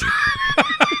toilet.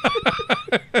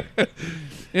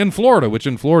 In Florida, which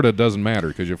in Florida it doesn't matter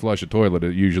because you flush a toilet,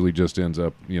 it usually just ends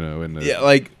up, in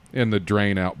the in the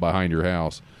drain out behind your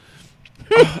house.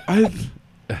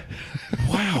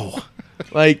 Wow.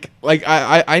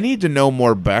 I need to know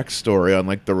more backstory on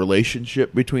like the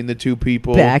relationship between the two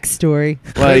people. Backstory.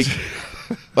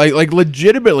 Like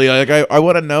legitimately, I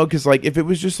want to know because like if it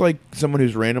was just like someone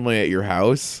who's randomly at your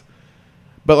house,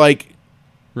 but like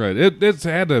Right. It's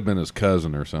had to have been his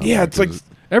cousin or something. Yeah, it's like- 'cause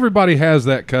everybody has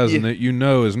that cousin Yeah.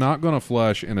 that is not going to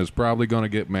flush and is probably going to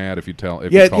get mad if you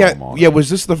you call him on yeah. it. Was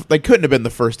this like couldn't have been the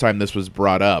first time this was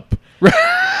brought up? Wait,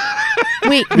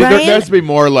 There Ryan? has to be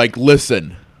more like,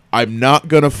 listen, I'm not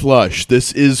gonna flush.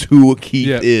 This is who Keith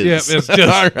Yeah, is. yeah, it's just-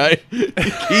 all right.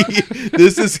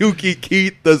 This is who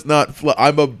Keith does not flush.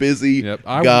 I'm a busy Yep.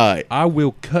 guy. I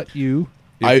will cut you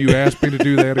if you ask me to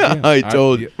do that again. I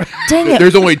told you. Dang it.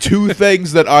 There's only two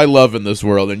things that I love in this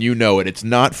world, and you know it. It's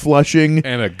not flushing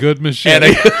And a good and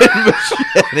machete. a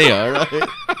machete. All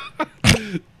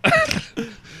right.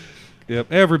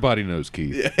 Yep, everybody knows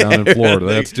Keith down in Florida.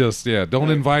 That's just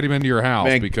don't invite him into your house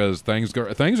Man. because things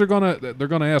are gonna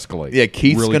escalate. Yeah,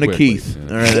 Keith's really gonna quickly. Keith. Yeah.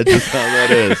 All right, that's just how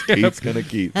that is. Keith's gonna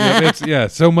Keith.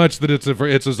 It's so much that it's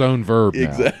his own verb now.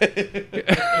 Exactly.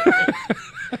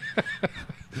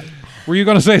 Were you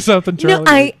gonna say something,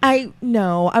 Charlie?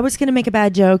 No, I was gonna make a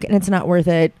bad joke, and it's not worth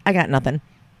it. I got nothing.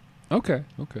 Okay.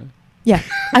 Yeah,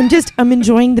 I'm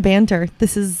enjoying the banter.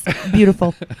 This is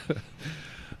beautiful.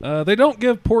 They don't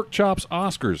give pork chops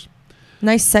Oscars.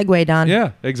 Nice segue, Don.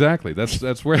 Yeah, exactly.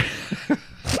 That's where.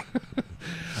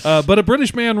 But a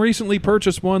British man recently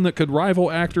purchased one that could rival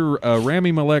actor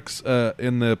Rami Malek's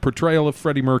in the portrayal of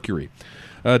Freddie Mercury.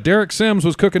 Derek Sims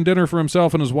was cooking dinner for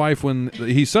himself and his wife when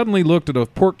he suddenly looked at a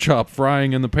pork chop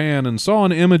frying in the pan and saw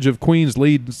an image of Queen's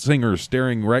lead singer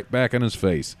staring right back in his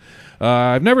face.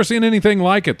 I've never seen anything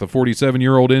like it, the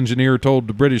 47-year-old engineer told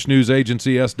the British news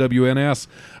agency SWNS.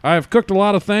 I've cooked a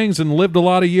lot of things and lived a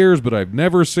lot of years, but I've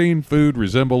never seen food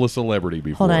resemble a celebrity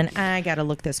before. Hold on, I gotta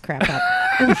look this crap up.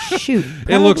 Oh shoot!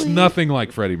 It looks Probably- nothing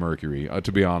like Freddie Mercury,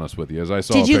 to be honest with you. As I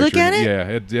saw, Did a you look picture, at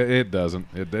it? Yeah, it doesn't.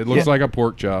 It looks like a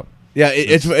pork chop. Yeah,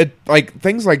 it's like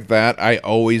things like that. I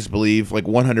always believe, like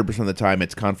 100% of the time,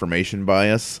 it's confirmation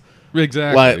bias.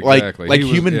 Exactly. Like He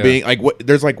was- human yeah. being, like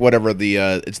there's like whatever the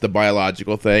it's the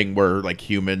biological thing where like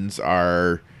humans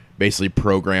are basically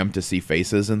programmed to see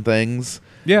faces and things.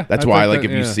 Yeah, That's I why, think like, that-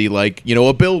 if you yeah. see, like, you know,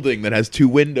 a building that has 2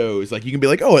 windows, like, you can be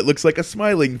like, oh, it looks like a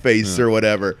smiling face or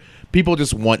whatever. People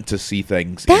just want to see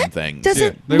things in That things.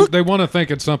 doesn't Yeah, look. they want to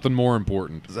think it's something more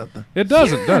important. that the- It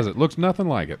doesn't, Yeah. does it? Looks nothing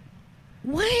like it.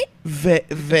 What?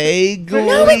 Vaguely.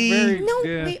 No, Very- no.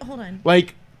 yeah. Wait, hold on.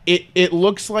 Like, it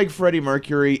looks like Freddie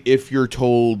Mercury if you're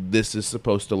told this is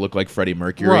supposed to look like Freddie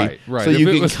Mercury. Right. So If you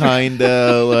it can was- kind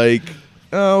of, like,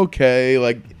 okay,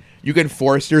 like, you can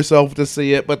force yourself to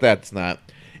see it, but that's not.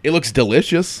 It looks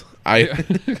delicious.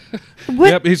 What?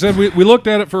 Yep, he said we looked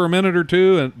at it for a minute or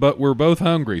two, but we're both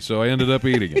hungry, so I ended up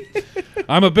eating it.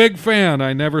 I'm a big fan.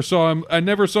 I never saw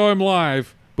him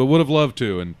live, but would have loved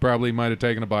to, and probably might have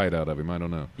taken a bite out of him. I don't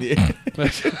know.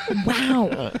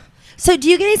 Wow. So do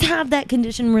you guys have that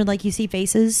condition where like you see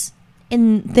faces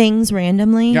in things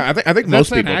randomly? Yeah, I think That's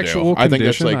most an people actual do. I think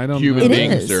that's condition? I like don't human know. It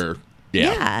beings is. are.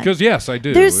 Yeah. Because yes, I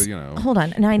do. There's. You know, Hold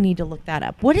on, and I need to look that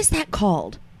up. What is that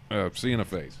called? seeing a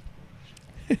face.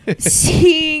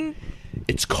 Seeing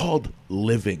It's called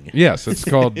living. Yes, it's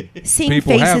called seeing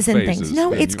people have faces and things. faces,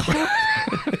 No, and it's you-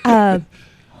 called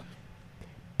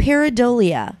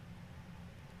pareidolia.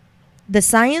 The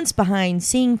science behind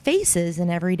seeing faces in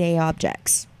everyday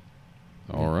objects.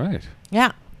 All right.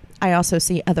 Yeah. I also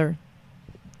see other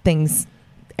things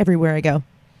everywhere I go.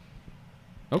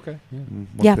 Okay.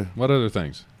 Yeah. Yeah. What other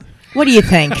things? What do you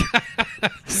think?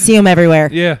 See them everywhere.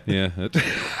 Yeah.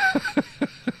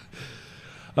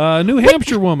 New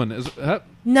Hampshire woman is.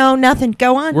 No, nothing.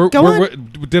 Go on. Go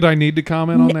on. Did I need to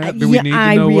comment on that? Do we Yeah, need to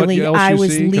I know really- what else I you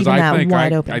was see? 'Cause leaving I that think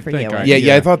wide I- open I for think you. I-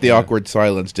 Yeah, I thought the awkward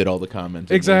silence did all the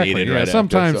commenting. Exactly, We needed yeah, right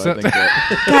sometimes after, so I think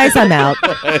that, Guys, I'm out.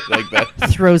 like that.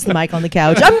 Throws the mic on the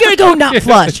couch. I'm going to go not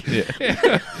flush.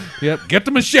 Yep. Get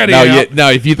the machete No, out.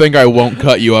 no, if you think I won't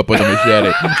cut you up with a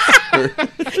machete,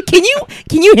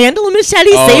 Can you handle a machete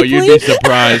oh, safely? you'd be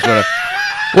surprised.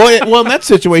 Well, in that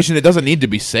situation, it doesn't need to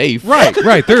be safe.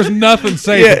 Right. There's nothing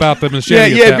safe Yeah. about the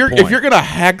machete. Yeah. At If that you're point. gonna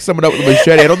hack someone up with a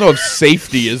machete, I don't know if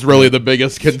safety is really the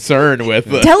biggest concern with.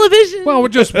 Television. Well, we're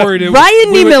just worried.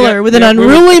 Ryan we would- Niemiller yeah, with an yeah,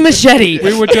 unruly machete.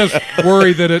 We would just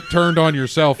worry that it turned on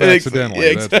yourself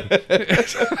accidentally.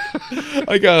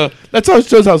 Like, that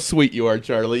shows how sweet you are,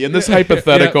 Charlie. In this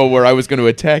hypothetical where I was going to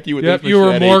attack you with Yep, this you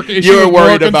were machete, more- you she were was more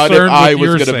worried about if concerned I with was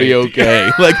your going to be safety.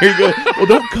 okay. Like, you go, well,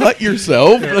 don't cut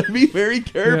yourself. Like, be very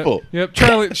careful. Yep.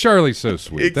 Charlie's so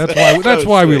sweet. That's Exactly. why. That's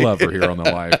why we Sweet. love her here on the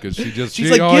live because She's she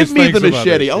like, always give me the thinks of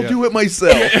machete. others. I'll Yeah. do it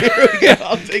myself.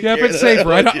 I'll take Yep, care it's of safer.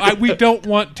 that. We don't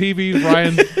want TV's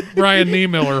Ryan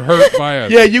Niemiller hurt by a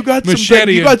Yeah, you got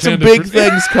machete some intended big for-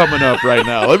 things coming up right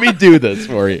now. Let me do this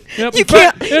for you. Yep, You in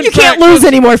can't. fact- in You can't fact, lose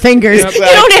any more fingers. Yep. You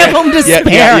don't have them to Yeah,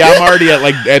 spare. yeah, I'm already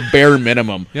at bare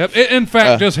minimum. Yep. In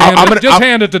fact, just I'm hand gonna-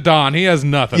 hand it to Don. He has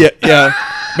nothing. Yeah.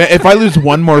 Man, if I lose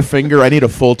one more finger, I need a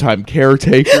full-time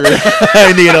caretaker.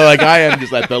 I need I am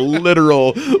just at the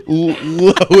literal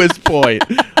lowest point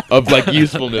of like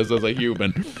usefulness as a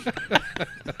human.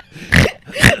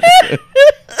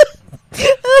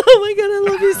 Oh my god, I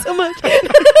love you so much.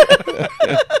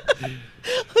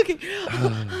 Okay.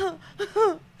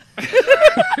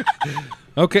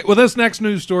 Okay. Well, this next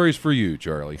news story is for you,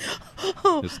 Charlie.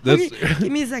 This- Okay,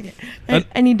 give me a second. Uh,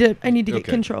 I need to get Okay.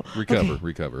 control. Recover. Okay.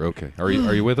 Recover. Okay. Are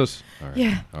you with us? All right.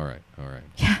 Yeah. All right. All right.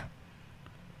 Yeah.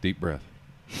 Deep breath.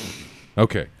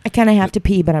 Okay. I kind of have to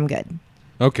pee, but I'm good.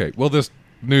 Okay. Well, this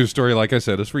news story, like I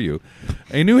said, is for you.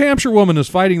 A New Hampshire woman is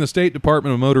fighting the State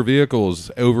Department of Motor Vehicles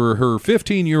over her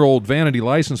 15-year-old vanity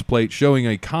license plate showing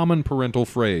a common parental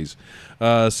phrase.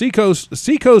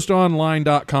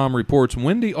 SeacoastOnline.com reports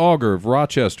Wendy Auger of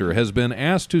Rochester has been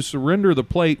asked to surrender the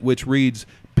plate, which reads,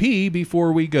 "Pee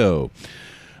before we go."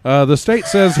 The state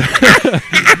says...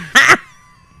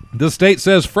 The state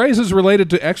says phrases related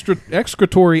to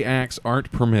excretory acts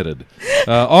aren't permitted.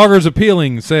 Auger's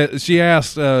appealing. She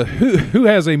asked, who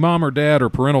has a mom or dad or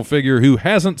parental figure who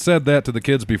hasn't said that to the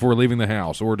kids before leaving the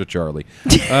house, or to Charlie?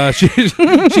 She's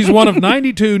one of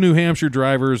 92 New Hampshire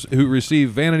drivers who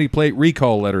received vanity plate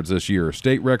recall letters this year.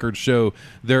 State records show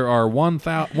there are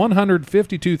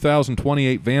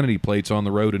 152,028 vanity plates on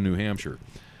the road in New Hampshire.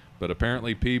 But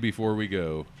apparently pee before we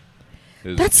go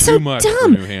is That's too so much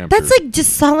dumb. for New Hampshire. That's like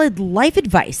just solid life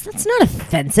advice. That's not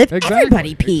offensive. Exactly,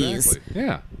 Everybody pees. exactly.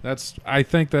 Yeah, I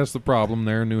think that's the problem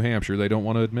there in New Hampshire. They don't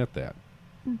want to admit that.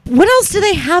 What else do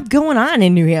they have going on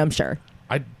in New Hampshire?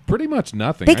 Pretty much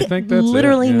nothing. They I get think that's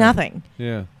literally it. Yeah. nothing.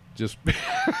 Yeah, just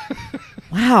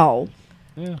Wow.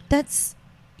 yeah. That's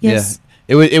yes.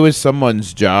 Yeah. It was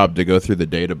someone's job to go through the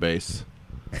database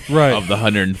Right. of the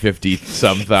 150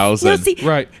 some thousand. No, see,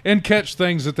 Right, and catch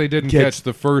things that they didn't Catch- catch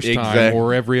the first time, exact-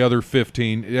 or every other of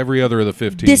the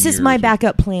 15. this is my years.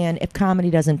 backup plan if comedy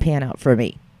doesn't pan out for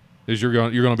me. Is you're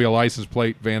going to be a license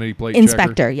plate, vanity plate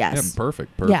Inspector, checker? yes. Yeah,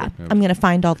 perfect. Yeah, I'm going to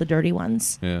find all the dirty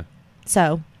ones. Yeah,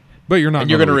 So, but you're not. And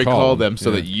you're going to recall them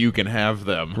so Yeah. that you can have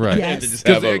them. Right. Yes. To just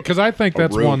have a- Because I think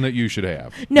that's room. one that you should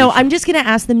have. no, I'm just going to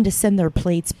ask them to send their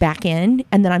plates back in,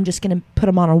 and then I'm just going to put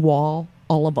them on a wall,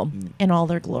 all of them, in all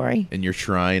their glory. in your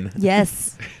shrine.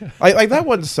 Yes. Like that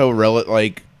one's so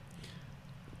like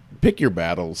pick your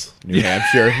battles, New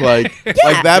Hampshire. Like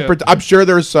that. Yeah. I'm sure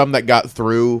there's some that got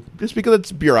through just because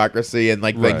it's bureaucracy and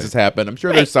like Right. things just happen. I'm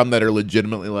sure there's some that are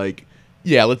legitimately like,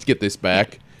 yeah, let's get this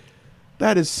back.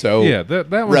 That is so Yeah, that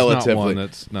one's relatively. not one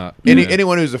that's not.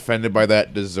 Anyone who's offended by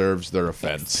that deserves their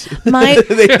offense. My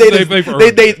They've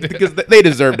earned because they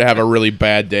deserve to have a really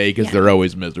bad day because they're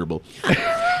always miserable.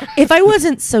 if I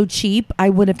wasn't so cheap, I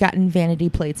would have gotten vanity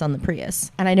plates on the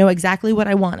Prius, and I know exactly what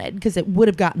I wanted because it would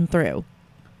have gotten through.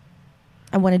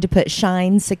 I wanted to put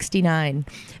Shine 69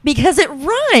 because it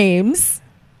rhymes,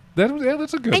 That's a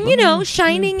good and one. you know,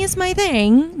 shining is my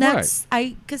thing. That's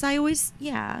because I always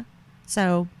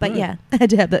So, but Right. yeah, I had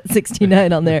to have that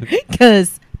 69 on there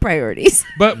because priorities.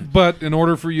 But in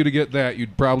order for you to get that,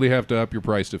 you'd probably have to up your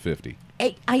price to 50.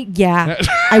 I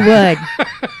would.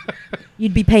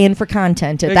 You'd be paying for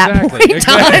content at that point in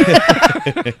time.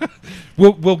 Exactly.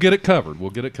 We'll get it covered. We'll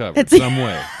get it covered It's- some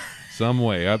way. Some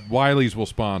way. Wiley's will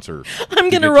sponsor. I'm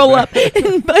get gonna you roll back. up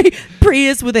in my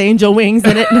Prius with angel wings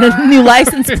in it and a new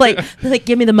license plate. They're like,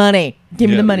 give me the money.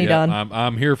 Give me the money, Don.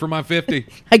 I'm here for my 50.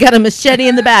 I got a machete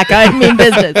in the back. I mean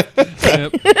business.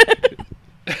 Yep.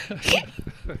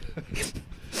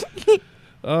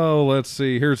 Oh, let's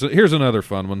see. Here's another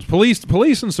fun one.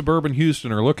 Police in suburban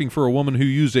Houston are looking for a woman who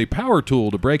used a power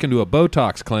tool to break into a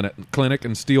Botox clinic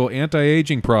and steal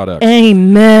anti-aging products.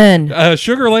 Amen.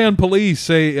 Sugarland police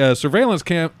say surveillance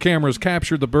cameras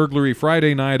captured the burglary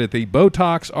Friday night at the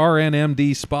Botox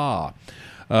RNMD spa.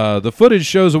 The footage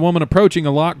shows a woman approaching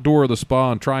a locked door of the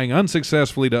spa and trying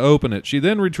unsuccessfully to open it. She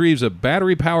then retrieves a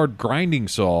battery-powered grinding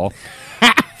saw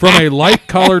from a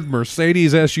light-colored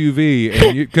Mercedes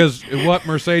SUV, because what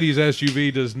Mercedes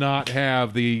SUV does not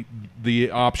have the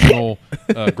optional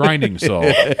grinding saw,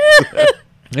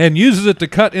 and uses it to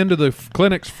cut into the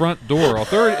clinic's front door.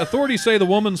 Authorities say the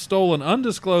woman stole an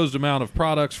undisclosed amount of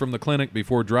products from the clinic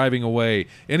before driving away.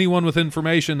 Anyone with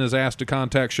information is asked to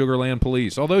contact Sugarland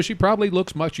Police, although she probably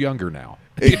looks much younger now.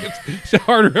 It's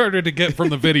harder to get from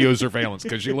the video surveillance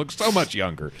because she looks so much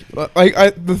younger.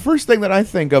 The first thing that I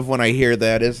think of when I hear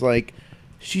that is like,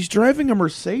 she's driving a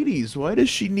Mercedes. Why does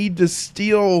she need to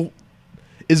steal?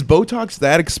 Is Botox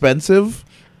that expensive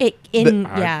that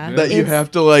you you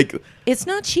have to like? It's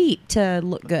not cheap to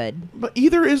look good. But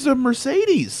either is a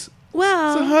Mercedes.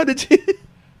 Well, So how did you?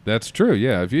 That's true.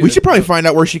 Yeah, if you, We should probably find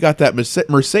out where she got that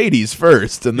Mercedes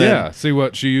first, and then see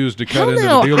what she used to cut Hell into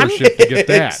no, the dealership to get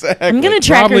that. Exactly. I'm gonna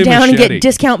track Probably her down and machete. get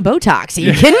discount Botox. Are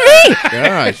you kidding me?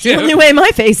 Gosh. The only way my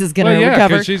face is gonna Well, yeah,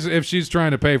 recover. because if she's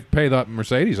trying to pay that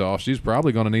Mercedes off, she's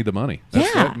probably going to need the money. Yeah.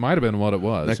 That might have been what it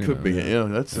was. That you could know. be. Yeah,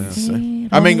 that's Yeah, insane.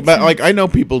 it I all mean, makes but sense. like I know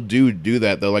people do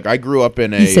that though. Like I grew up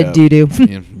in a He said doo doo.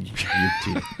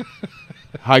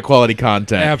 high quality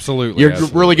content. Absolutely, You're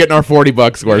absolutely. really getting our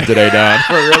 $40 worth today, Don.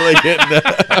 We're really getting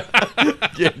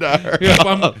our.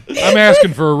 Yeah, I'm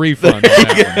asking for a refund on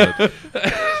that one.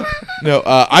 But No,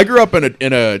 I grew up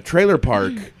in a trailer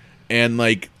park, and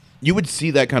like you would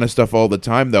see that kind of stuff all the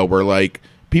time though, where like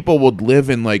people would live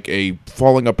in like a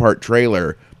falling apart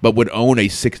trailer, but would own a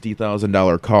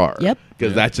 $60,000 car. Yep.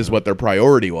 Because that's just what their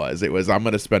priority was. It was, I'm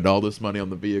going to spend all this money on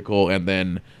the vehicle and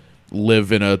then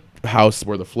live in a house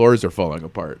where the floors are falling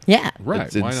apart. Yeah. Right,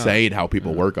 It's why not? insane how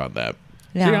people work on that.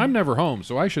 Yeah. See, I'm never home,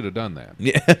 so I should have done that.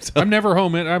 Yeah. so- I'm never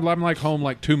home. I'm like home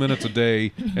like 2 minutes a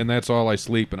day, and that's all I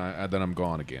sleep, and then I'm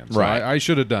gone again. So Right. I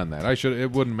should have done that.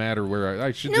 It wouldn't matter where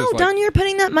I should No, just like. Don, you're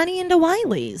putting that money into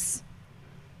Wiley's.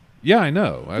 Yeah, I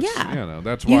know. That's, Yeah.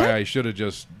 That's You why have- I should have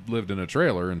just lived in a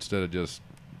trailer instead of just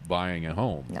buying a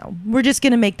home. No, we're just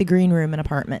gonna make the green room an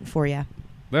apartment for you.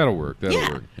 That'll work. That'll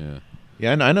Yeah. work. Yeah.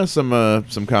 Yeah, and I know some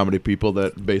comedy people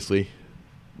that basically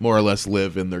more or less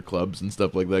live in their clubs and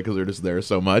stuff like that because they're just there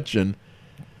so much. And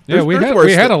Yeah, there's- we there's had worse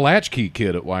we had th- a latchkey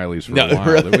kid at Wiley's for No, a while.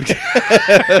 really?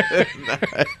 That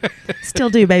would-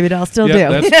 Still do, baby doll. Still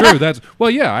yeah, do. that's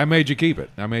true. I made you keep it.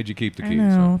 I made you keep the I key.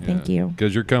 know, so, thank you.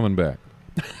 Because you're coming back.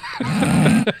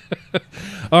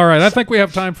 All right, I think we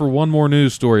have time for one more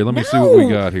news story. Let me see what we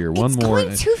got here. One it's more.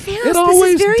 Going too fast. It This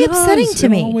always is very does. upsetting to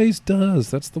me. It always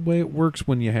does. That's the way it works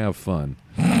when you have fun.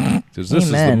 Because this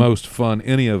is the Amen. most fun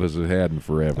any of us have had in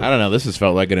forever. I don't know. This has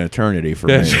felt like an eternity for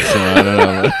me. So I don't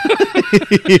know.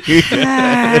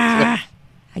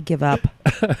 I give up.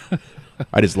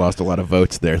 I just lost a lot of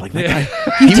votes there. Like that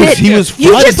guy, You did. he was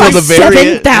You fun did till by the very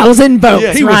end. 7,000 votes,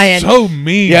 Yeah, he Ryan. was so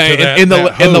mean. Yeah, to that, in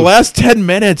that the host. last 10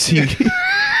 minutes, he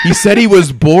said he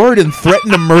was bored and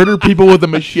threatened to murder people with a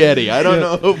machete. I don't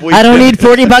know if we I don't need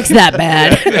 $40 that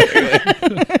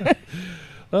bad.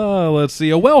 Let's see.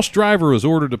 A Welsh driver was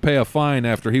ordered to pay a fine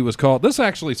after he was caught. This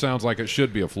actually sounds like it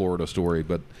should be a Florida story,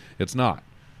 but it's not.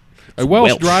 A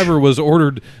Welsh driver was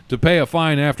ordered to pay a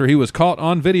fine after he was caught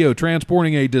on video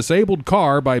transporting a disabled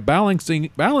car by balancing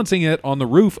it on the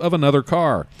roof of another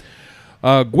car.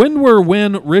 Gwynwer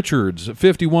Wynne Richards,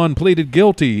 51, pleaded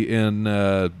guilty in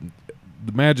the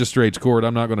magistrate's court.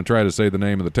 I'm not going to try to say the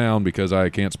name of the town because I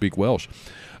can't speak Welsh.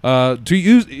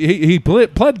 He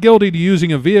pled guilty to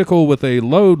using a vehicle with a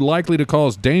load likely to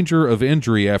cause danger of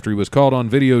injury after he was caught on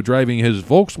video driving his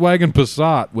Volkswagen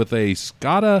Passat with a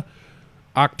Skoda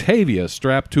Octavia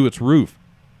strapped to its roof.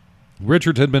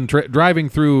 Richards had been driving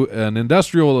through an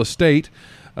industrial estate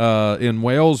in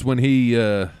Wales when he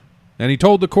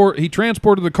told the court he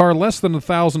transported the car less than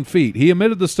 1,000 feet. He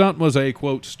admitted the stunt was a,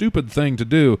 quote, stupid thing to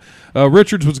do.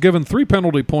 Richards was given 3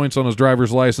 penalty points on his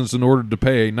driver's license and ordered to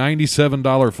pay a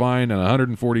 $97 fine and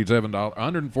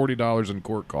 $140 in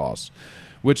court costs,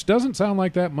 which doesn't sound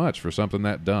like that much for something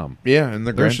that dumb. Yeah, and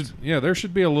There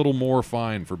should be a little more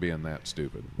fine for being that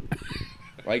stupid.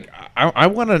 Like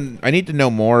I need to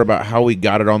know more about how he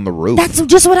got it on the roof. That's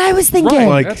just what I was thinking.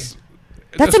 Right, Like-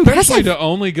 That's especially impressive. to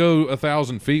only go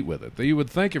 1,000 feet with it. You would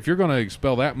think if you're going to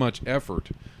expel that much effort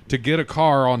to get a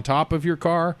car on top of your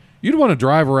car, you'd want to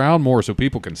drive around more so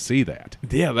people can see that.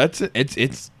 Yeah, that's it.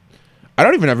 It's. I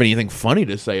don't even have anything funny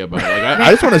to say about it. Like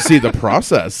I just want to see the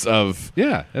process of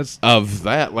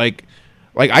that. Like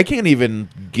I can't even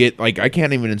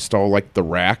install like the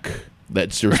rack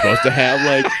that you're supposed to have.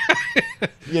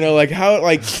 Like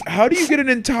how do you get an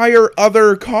entire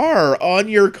other car on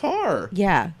your car?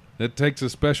 Yeah. It takes a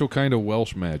special kind of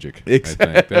Welsh magic. Exactly.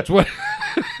 I think. That's what.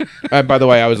 And by the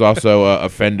way, I was also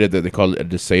offended that they called it a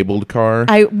disabled car.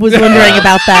 I was wondering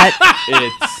about that.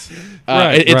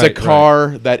 It's a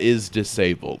car that is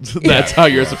disabled. That's how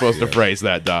you're supposed to phrase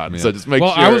that, Don. Yeah. So just make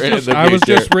well, sure.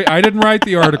 I didn't write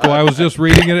the article. I was just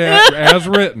reading it as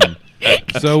written.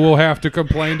 So we'll have to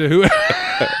complain to who.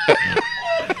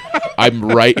 I'm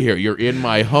right here. You're in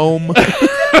my home.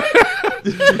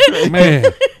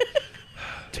 Man.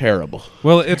 Terrible.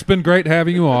 Well, it's been great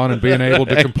having you on and being able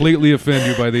to completely offend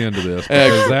you by the end of this,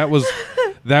 because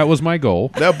that was my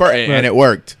goal. And it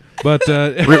worked. But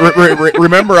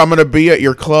remember, I'm going to be at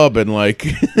your club in like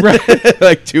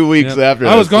 2 weeks after.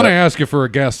 I was going to ask you for a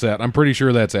guest set. I'm pretty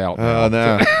sure that's out. Oh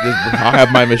no! I'll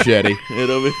have my machete.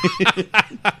 It'll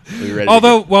be ready.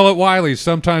 Although, well, at Wiley's,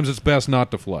 sometimes it's best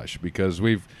not to flush because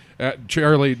we've.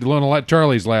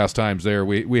 Charlie's last times there,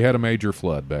 we had a major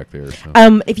flood back there. So.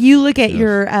 If you look at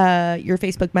your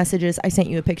Facebook messages, I sent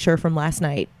you a picture from last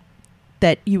night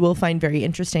that you will find very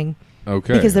interesting.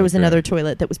 Okay. Because there was another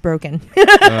toilet that was broken.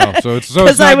 Oh, so it's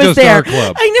not just our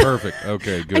club. I know. Perfect.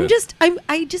 Okay, good.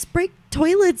 I just break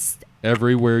toilets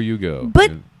everywhere you go.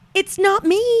 But it's not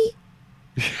me.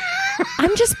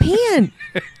 I'm just peeing.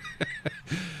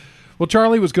 Well,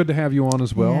 Charlie, it was good to have you on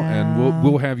as well, Yeah. and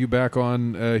we'll have you back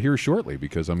on here shortly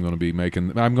because I'm going to be making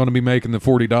the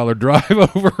 $40 drive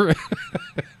over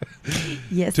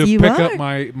Yes, to you pick are. up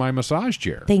my massage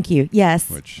chair. Thank you. Yes,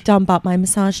 Don bought my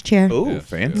massage chair. Oh, Yes,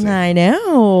 fancy! I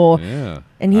know. Yeah,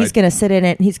 And he's going to sit in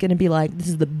it, and he's going to be like, "This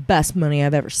is the best money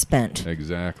I've ever spent."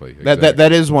 exactly.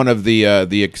 That is one of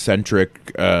the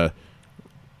eccentric.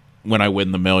 When I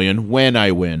win the million, when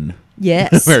I win,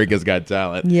 Yes. America's Got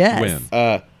Talent. Yes.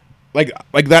 Win.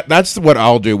 Like that. That's what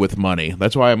I'll do with money.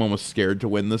 That's why I'm almost scared to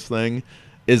win this thing.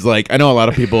 Is like I know a lot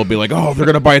of people will be like, oh, they're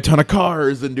gonna buy a ton of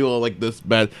cars and do all like this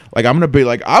bad. Like I'm gonna be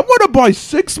like, I want to buy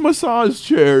 6 massage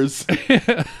chairs.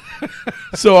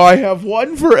 So I have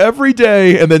one for every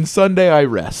day, and then Sunday I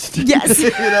rest. Yes.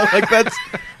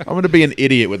 I'm gonna be an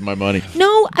idiot with my money.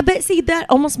 No, but see, that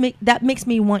almost makes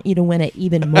me want you to win it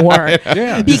even more.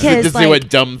 Yeah. Because Just see what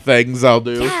dumb things I'll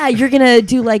do. yeah, you're gonna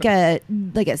do like a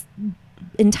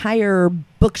entire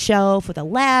bookshelf with a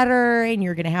ladder, and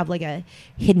you're gonna have like a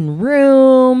hidden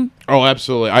room. Oh,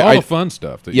 absolutely. All the fun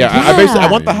stuff. That Yeah, you I basically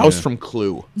I want the Yeah. house from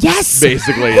Clue. Yes,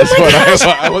 Basically, is what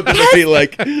I want them to be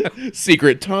like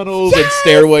secret tunnels and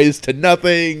stairways to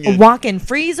nothing. a And walk-in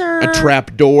freezer, a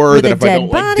trap door with that a if I dead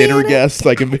don't like body dinner in it. guests,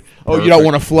 I can be. Oh, you Perfect, don't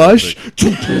want to flush?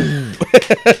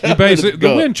 You basically the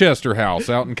go. Winchester House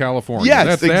out in California.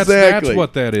 Yes, that's exactly.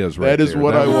 what that is. Right That is there.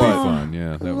 what that I would want. Be fun.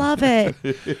 Yeah. that would- Love it.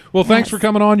 Well, thanks Yes. for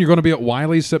coming on. You're going to be at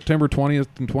Wiley's September 20th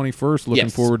and 21st. Looking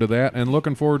Yes. forward to that, and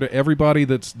looking forward to everybody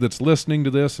that's listening to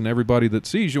this and everybody that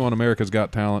sees you on America's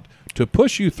Got Talent to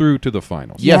push you through to the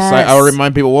finals. Yes, Yes. I'll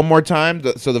remind people one more time.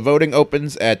 So the voting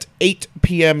opens at 8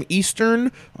 p.m.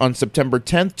 Eastern on September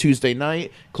 10th, Tuesday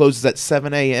night. Closes at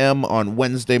 7 a.m. on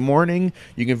Wednesday morning.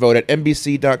 You can vote at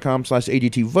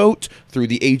nbc.com/AGT vote through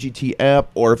the AGT app,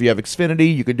 or if you have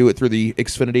Xfinity, you can do it through the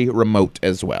Xfinity remote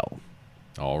as well.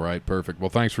 All right, perfect. Well,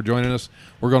 thanks for joining us.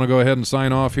 We're going to go ahead and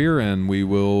sign off here, and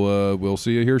we'll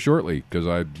see you here shortly because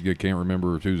I can't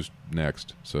remember who's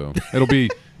next. So it'll be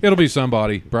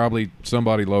somebody, probably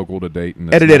somebody local to Dayton.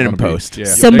 that's Edit not it in gonna be- post. Yeah,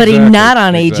 Somebody exactly, not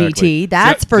on exactly. AGT.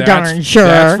 That's for That's- darn sure.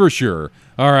 That's for sure.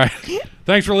 All right.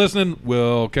 Thanks for listening.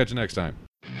 We'll catch you next time.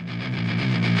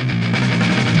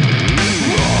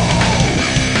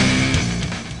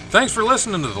 Thanks for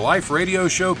listening to the Life Radio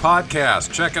Show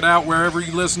podcast. Check it out wherever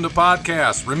you listen to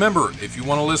podcasts. Remember, if you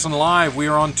want to listen live, we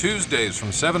are on Tuesdays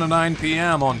from 7 to 9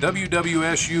 p.m. on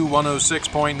WWSU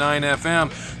 106.9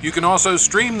 FM. You can also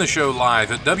stream the show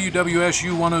live at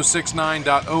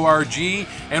wwsu1069.org,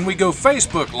 and we go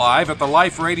Facebook Live at the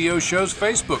Life Radio Show's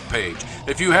Facebook page.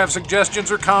 If you have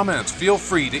suggestions or comments, feel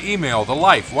free to email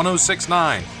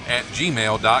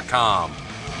thelife1069@gmail.com.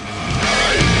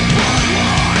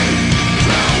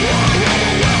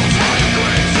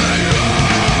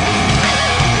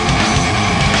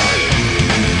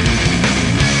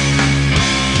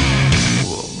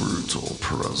 The brutal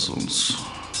presence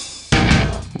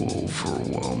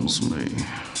overwhelms me.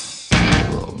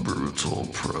 The brutal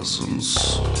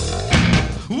presence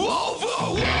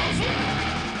overwhelms me.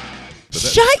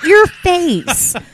 Shut your face.